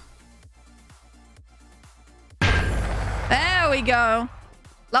problemo. There we go.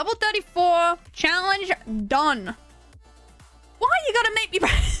 Level 34. Challenge done. Why you gotta make me...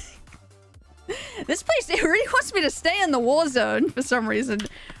 This place, it really wants me to stay in the war zone for some reason.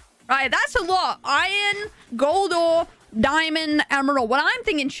 Right, that's a lot. Iron, gold ore, diamond, emerald. What I'm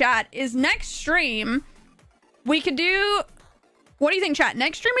thinking, chat, is next stream... We could do... What do you think, chat?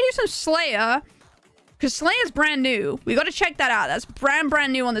 Next stream we do some Slayer. Because Slayer's brand new. We got to check that out. That's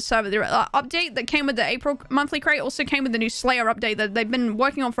brand new on the server. The update that came with the April monthly crate also came with the new Slayer update that they've been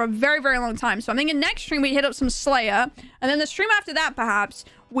working on for a very, very long time. So I'm thinking next stream we hit up some Slayer. And then the stream after that, perhaps,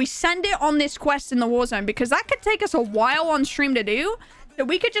 we send it on this quest in the Warzone. Because that could take us a while on stream to do. So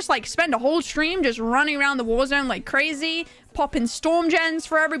we could just, like, spend a whole stream just running around the Warzone like crazy. Popping storm gens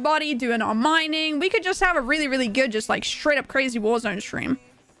for everybody, doing our mining. We could just have a really, really good, just like straight up crazy Warzone stream.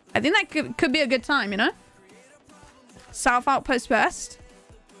 I think that could be a good time, you know? South Outpost West.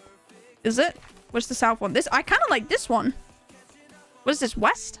 Is it? What's the south one? I kind of like this one. What is this,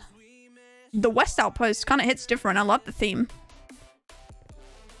 west? The West Outpost kind of hits different. I love the theme.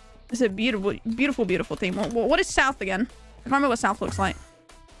 It's a beautiful, beautiful, beautiful theme. What is south again? I can't remember what south looks like.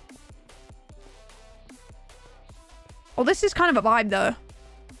 Oh, this is kind of a vibe, though.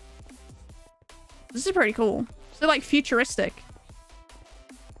 This is pretty cool. So, like, futuristic.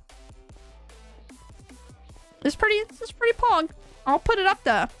 This is pretty pog. I'll put it up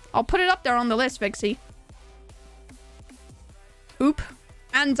there. I'll put it up there on the list, Vixie. Oop.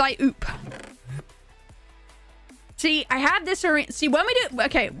 Anti-oop. See, I have this arena. See, when we do...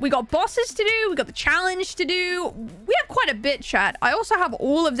 Okay, we got bosses to do. We got the challenge to do. We have quite a bit, chat. I also have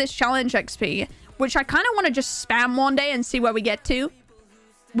all of this challenge XP, which I kind of want to just spam one day and see where we get to.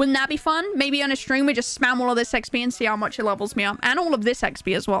 Wouldn't that be fun? Maybe on a stream, we just spam all of this XP and see how much it levels me up. And all of this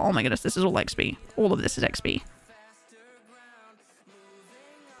XP as well. Oh my goodness, this is all XP. All of this is XP.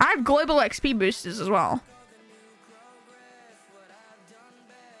 I I have global XP boosters as well.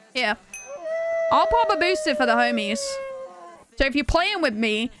 Yeah. I'll pop a booster for the homies. So if you're playing with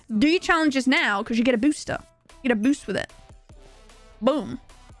me, do your challenges now because you get a booster. You get a boost with it. Boom.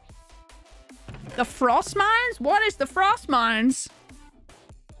 The frost mines? What is the frost mines?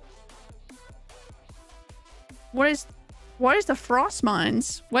 What is the frost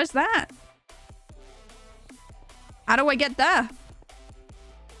mines? Where's that? How do I get there?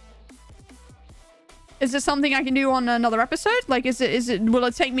 Is this something I can do on another episode? Like, will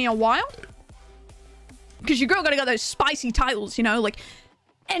it take me a while? Because your girl gotta get those spicy titles, you know? Like,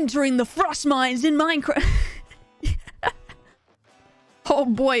 entering the frost mines in Minecraft. Oh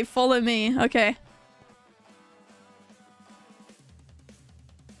boy, follow me. Okay.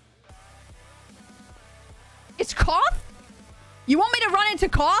 It's Koth? You want me to run into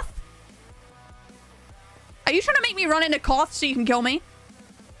Koth? Are you trying to make me run into Koth so you can kill me?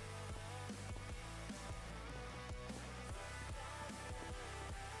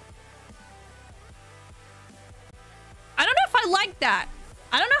 I don't know if I like that.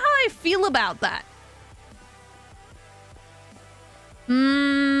 I don't know how I feel about that.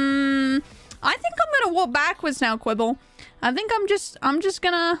 I think I'm gonna walk backwards now, Quibble. I think I'm just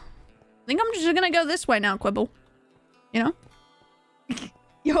gonna go this way now, Quibble. You know?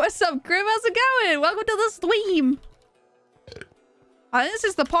 Yo, what's up, Grim? How's it going? Welcome to the stream. This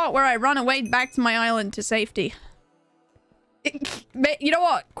is the part where I run away back to my island to safety. You know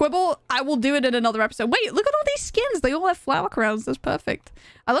what, Quibble? I will do it in another episode. Wait, look at all these skins. They all have flower crowns. That's perfect.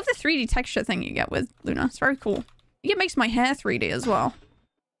 I love the 3D texture thing you get with Luna. It's very cool. It makes my hair 3D as well.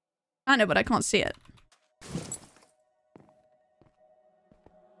 I know, but I can't see it.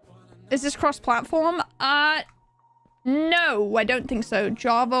 Is this cross-platform? No, I don't think so.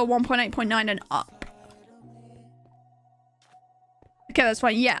 Java 1.8.9 and up. Okay, that's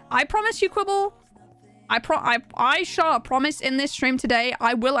fine. Yeah, I promise you, Quibble. I shall promise in this stream today,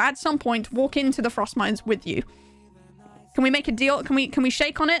 I will at some point walk into the frost mines with you. Can we make a deal? Can we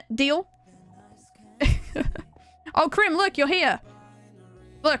shake on it? Deal? Oh, Krim, look, you're here.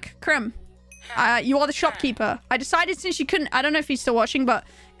 Look, Krim. You are the shopkeeper. I decided since you couldn't... I don't know if he's still watching, but...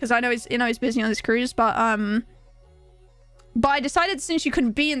 Because I know he's busy on this cruise, but I decided since you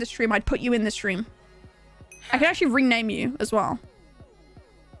couldn't be in the stream, I'd put you in the stream. I can actually rename you as well.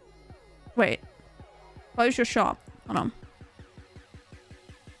 Wait. Close your shop. Hold on.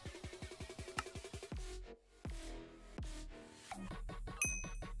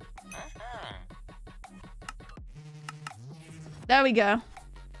 There we go.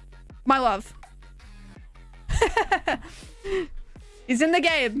 My love. He's in the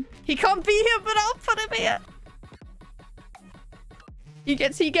game. He can't be here, but I'll put him here. He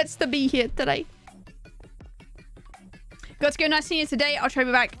gets to be here today. Let's go. Nice seeing you today. I'll try to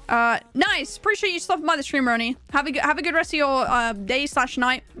be back. Nice. Appreciate you stopping by the stream, Ronnie. Have a good rest of your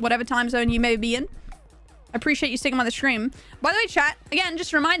day/night, whatever time zone you may be in. I appreciate you sticking by the stream. By the way, chat, again,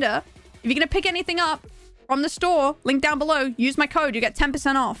 just a reminder, if you're gonna pick anything up from the store, link down below, use my code, you get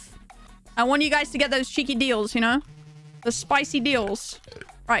 10% off. I want you guys to get those cheeky deals, you know? The spicy deals.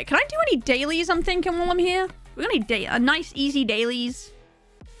 Right, can I do any dailies, I'm thinking, while I'm here? We're gonna need a nice, easy dailies.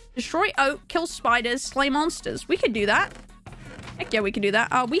 Destroy oak, kill spiders, slay monsters. We could do that. Heck yeah, we could do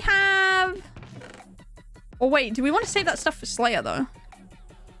that. We have... Oh, wait, do we want to save that stuff for Slayer, though?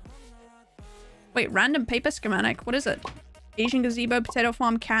 Wait, random paper schematic. What is it? Asian gazebo, potato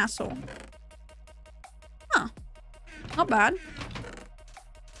farm, castle. Huh. Not bad.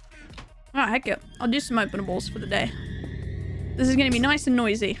 Oh, heck yeah. I'll do some openables for the day. This is going to be nice and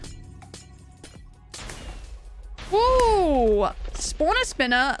noisy. Woo! Spawner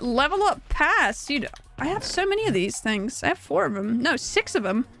spinner, level up pass. Dude, I have so many of these things. I have 4 of them. No, 6 of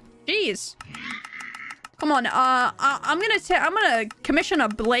them. Jeez. Come on. I'm gonna commission a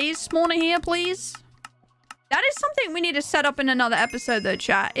blaze spawner here, please. That is something we need to set up in another episode, though,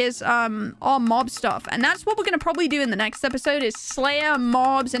 chat, is our mob stuff. And that's what we're going to probably do in the next episode, is Slayer,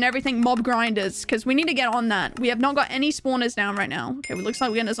 mobs, and everything mob grinders. Because we need to get on that. We have not got any spawners down right now. Okay, it looks like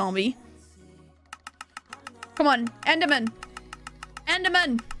we're getting a zombie. Come on, Enderman.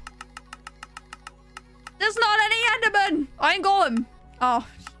 Enderman. There's not any Enderman. Iron Golem. Oh.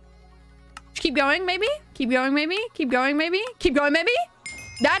 Keep going, maybe? Keep going, maybe? Keep going, maybe? Keep going, maybe?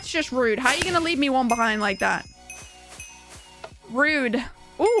 That's just rude. How are you gonna leave me one behind like that? Rude.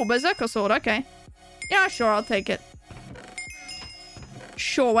 Ooh, berserker sword. Okay. Yeah, sure. I'll take it.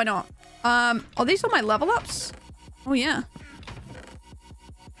 Sure, why not? Are these all my level ups? Oh, yeah.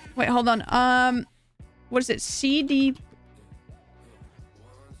 Wait, hold on. What is it? CD...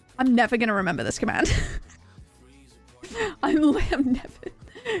 I'm never gonna remember this command. I'm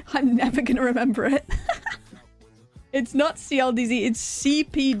I'm never gonna remember it. It's not CLDZ, it's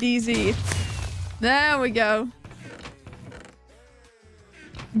CPDZ. There we go.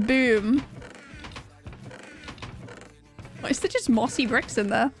 Boom. Why is there just mossy bricks in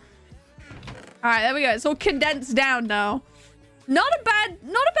there? Alright, there we go. It's all condensed down now. Not a bad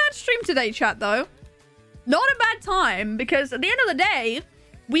stream today, chat, though. Not a bad time, because at the end of the day,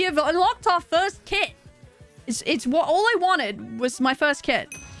 we have unlocked our first kit. It's what all I wanted was my first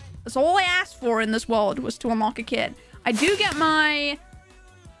kit. That's all I asked for in this world, was to unlock a kit. I do get my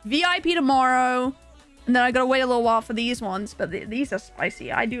VIP tomorrow, and then I gotta wait a little while for these ones, but these are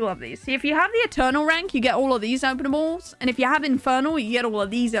spicy. I do love these. See, if you have the Eternal rank, you get all of these openables, and if you have Infernal, you get all of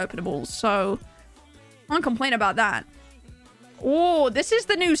these openables, so I can't complain about that. Oh, this is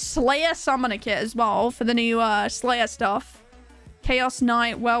the new Slayer Summoner kit as well, for the new Slayer stuff. Chaos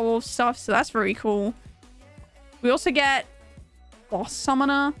Knight, Werewolf stuff, so that's very cool. We also get Boss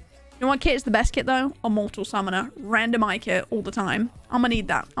Summoner. You know what kit is the best kit, though? Immortal Summoner. Random eye kit all the time. I'm gonna need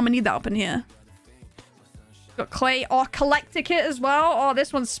that. I'm gonna need that up in here. Got Clay. Oh, Collector kit as well. Oh,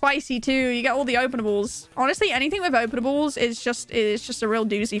 this one's spicy, too. You get all the openables. Honestly, anything with openables is just a real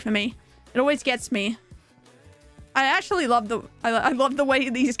doozy for me. It always gets me. I actually love the... I love the way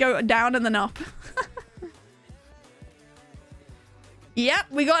these go down and then up.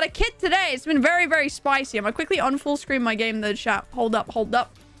 Yep, we got a kit today. It's been very, very spicy. I'm gonna quickly unfull screen my game, though, chat. Hold up, hold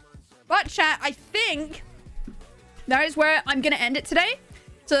up. But, chat, I think that is where I'm gonna end it today.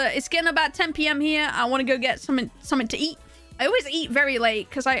 So, it's getting about 10 p.m. here. I want to go get something to eat. I always eat very late,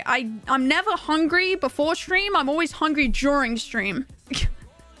 because I'm never hungry before stream. I'm always hungry during stream.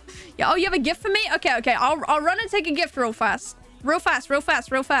 Yeah, oh, you have a gift for me? Okay, okay. I'll run and take a gift real fast. Real fast, real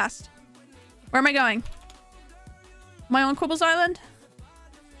fast, real fast. Where am I going? Am I on Quibble's Island?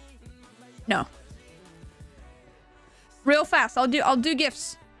 No. Real fast. I'll do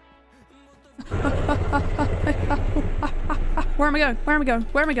gifts. Where am I going? Where am I going?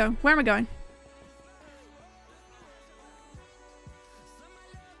 Where am I going? Where am I going?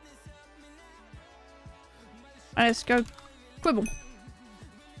 Let's go Quibble.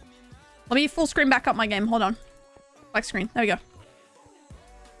 Let me full screen back up my game. Hold on. Black screen. There we go.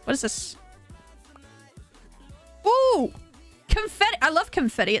 What is this? Ooh! Confetti. I love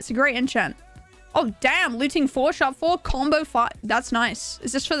confetti. It's a great enchant. Oh, damn. Looting 4, sharp 4, combo 5. That's nice.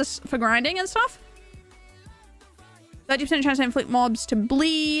 Is this for grinding and stuff? 30% chance to inflict mobs to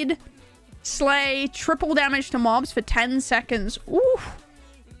bleed. Slay. Triple damage to mobs for 10 seconds. Ooh.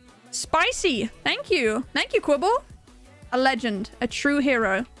 Spicy. Thank you. Thank you, Quibble. A legend. A true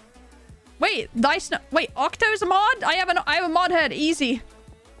hero. Wait, Dice... Wait, Octo's a mod? I have a mod head. Easy.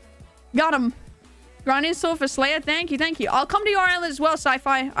 Got him. Grinding sword for Slayer. Thank you, thank you. I'll come to your island as well,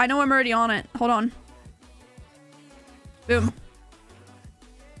 Sci-Fi. I know I'm already on it. Hold on. Boom.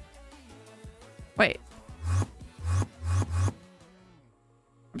 Wait.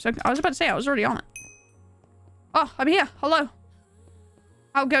 I was about to say I was already on it. Oh, I'm here. Hello.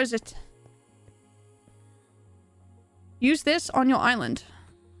 How goes it? Use this on your island.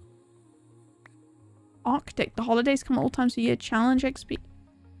 Arctic. The holidays come all times a year. Challenge XP.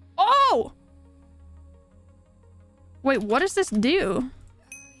 Oh! Wait, what does this do?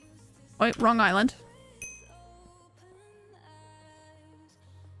 Wait, wrong island.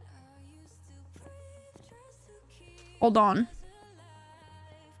 Hold on.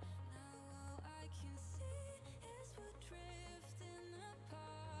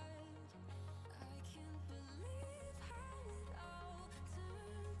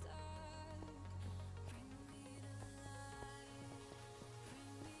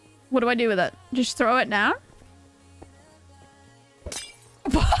 What do I do with it? Just throw it down?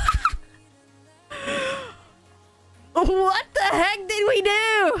 What the heck did we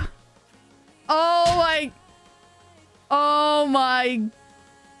do? Oh my... Oh my...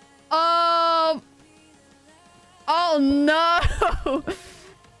 Oh no!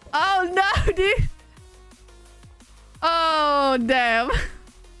 Oh no, dude! Oh, damn.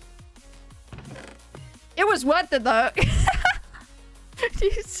 It was worth it, though.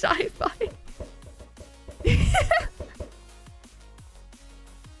 Dude, Sci-Fi.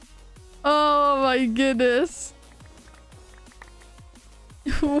 Oh my goodness.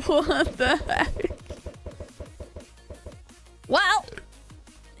 What the heck? Well,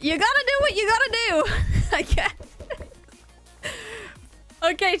 you gotta do what you gotta do. I guess.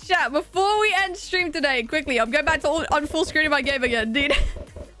 Okay, chat, before we end stream today, quickly, I'm going back to on full screen of my game again, dude.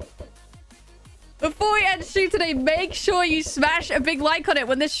 Before we end stream today, make sure you smash a big like on it.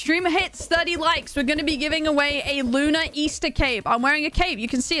 When this stream hits 30 likes, we're going to be giving away a Luna Easter cape. I'm wearing a cape. You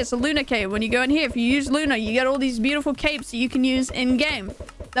can see it's a Luna cape. When you go in here, if you use Luna, you get all these beautiful capes that you can use in-game.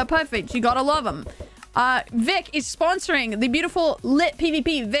 They're perfect. You gotta love them. Vic is sponsoring the beautiful lit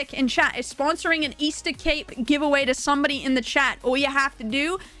PvP. Vic in chat is sponsoring an Easter cape giveaway to somebody in the chat. All you have to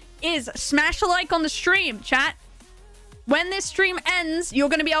do is smash a like on the stream, chat. When this stream ends, you're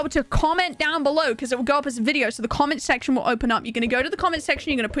going to be able to comment down below because it will go up as a video. So the comment section will open up. You're going to go to the comment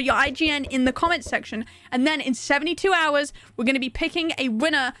section. You're going to put your IGN in the comment section. And then in 72 hours, we're going to be picking a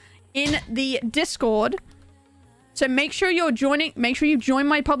winner in the Discord. So make sure you're joining. Make sure you join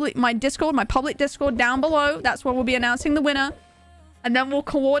my public Discord down below. That's where we'll be announcing the winner. And then we'll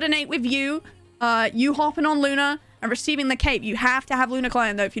coordinate with you. You hopping on Luna and receiving the cape. You have to have Luna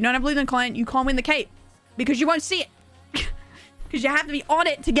Client though. If you don't have Luna Client, you can't win the cape because you won't see it. Because you have to be on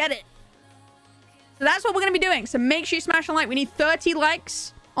it to get it. So that's what we're going to be doing. So make sure you smash a like. We need 30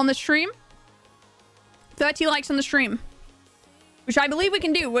 likes on the stream. 30 likes on the stream. Which I believe we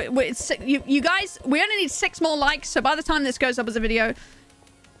can do. You guys, we only need 6 more likes. So by the time this goes up as a video,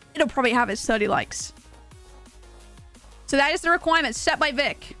 it'll probably have its 30 likes. So that is the requirements set by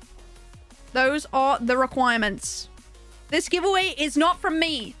Vic. Those are the requirements. This giveaway is not from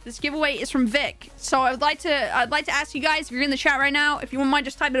me. This giveaway is from Vic. So I'd like to ask you guys, if you're in the chat right now, if you wouldn't mind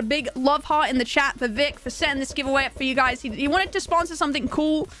just typing a big love heart in the chat for Vic for setting this giveaway up for you guys. He wanted to sponsor something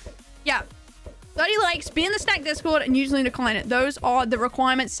cool. Yeah. 30 likes, be in the Snack Discord, and usually decline it. Those are the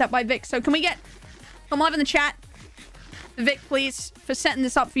requirements set by Vic. So can we get some love in the chat for Vic, please, for setting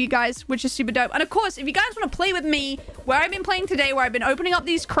this up for you guys, which is super dope. And of course, if you guys want to play with me, where I've been playing today, where I've been opening up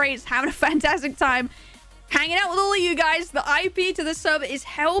these crates, having a fantastic time, hanging out with all of you guys, the IP to the server is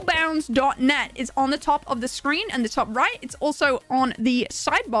hellbounds.net. It's on the top of the screen and the top right. It's also on the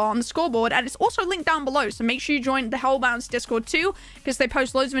sidebar on the scoreboard, and it's also linked down below. So make sure you join the Hellbounds Discord too, because they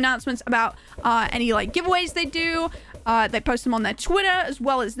post loads of announcements about any like giveaways they do. They post them on their Twitter as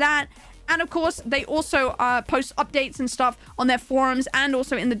well as that. And of course, they also post updates and stuff on their forums and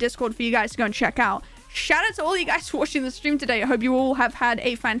also in the Discord for you guys to go and check out. Shout out to all you guys for watching the stream today. I hope you all have had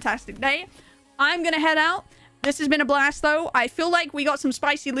a fantastic day. I'm gonna head out. This has been a blast though. I feel like we got some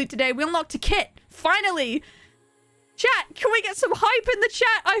spicy loot today. We unlocked a kit. Finally. Chat, can we get some hype in the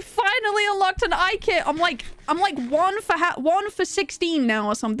chat? I finally unlocked an eye kit. I'm like 1 for 16 now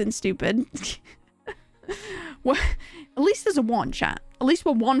or something stupid. Well, at least there's a 1, chat. At least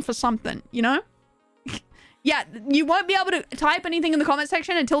we're 1 for something, you know? Yeah, you won't be able to type anything in the comment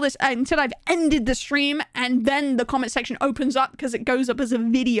section until I've ended the stream, and then the comment section opens up because it goes up as a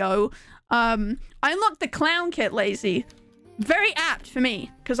video. I unlocked the clown kit, Lazy. Very apt for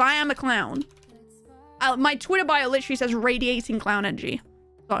me, because I am a clown. My Twitter bio literally says radiating clown energy.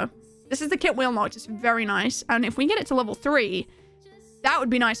 So, this is the kit we unlocked. It's very nice. And if we get it to level 3, that would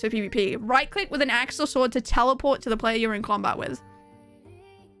be nice for PvP. Right-click with an axe or sword to teleport to the player you're in combat with.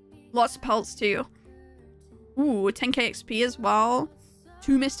 Lots of pelts, too. Ooh, 10k XP as well.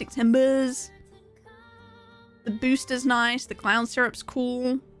 2 Mystic Timbers. The booster's nice. The clown syrup's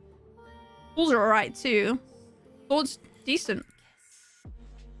cool. Tools are alright too. Sword's decent.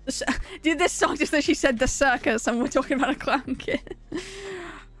 Dude, this song just literally said the circus and we're talking about a clown kit.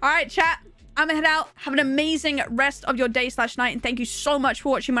 Alright, chat. I'm gonna head out. Have an amazing rest of your day/night, and thank you so much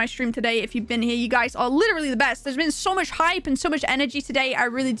for watching my stream today. If you've been here, you guys are literally the best. There's been so much hype and so much energy today. I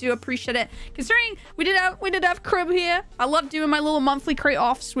really do appreciate it. Considering we did have Crib here. I love doing my little monthly crate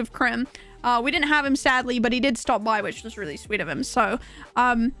offs with Crim. We didn't have him sadly, but he did stop by, which was really sweet of him. So,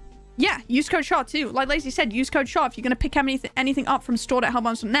 yeah, use code Char too. Like Lacey said, use code Char. If you're going to pick anything up from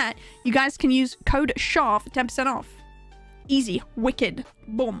store.hellbounds.net, you guys can use code Char for 10% off. Easy. Wicked.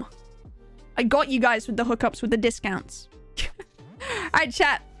 Boom. I got you guys with the hookups with the discounts. Alright,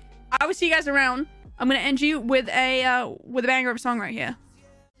 chat. I will see you guys around. I'm going to end you with a banger of a song right here.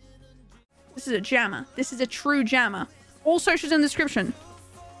 This is a jammer. This is a true jammer. All socials in the description.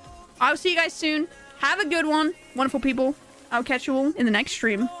 I will see you guys soon. Have a good one. Wonderful people. I'll catch you all in the next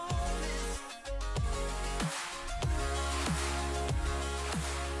stream.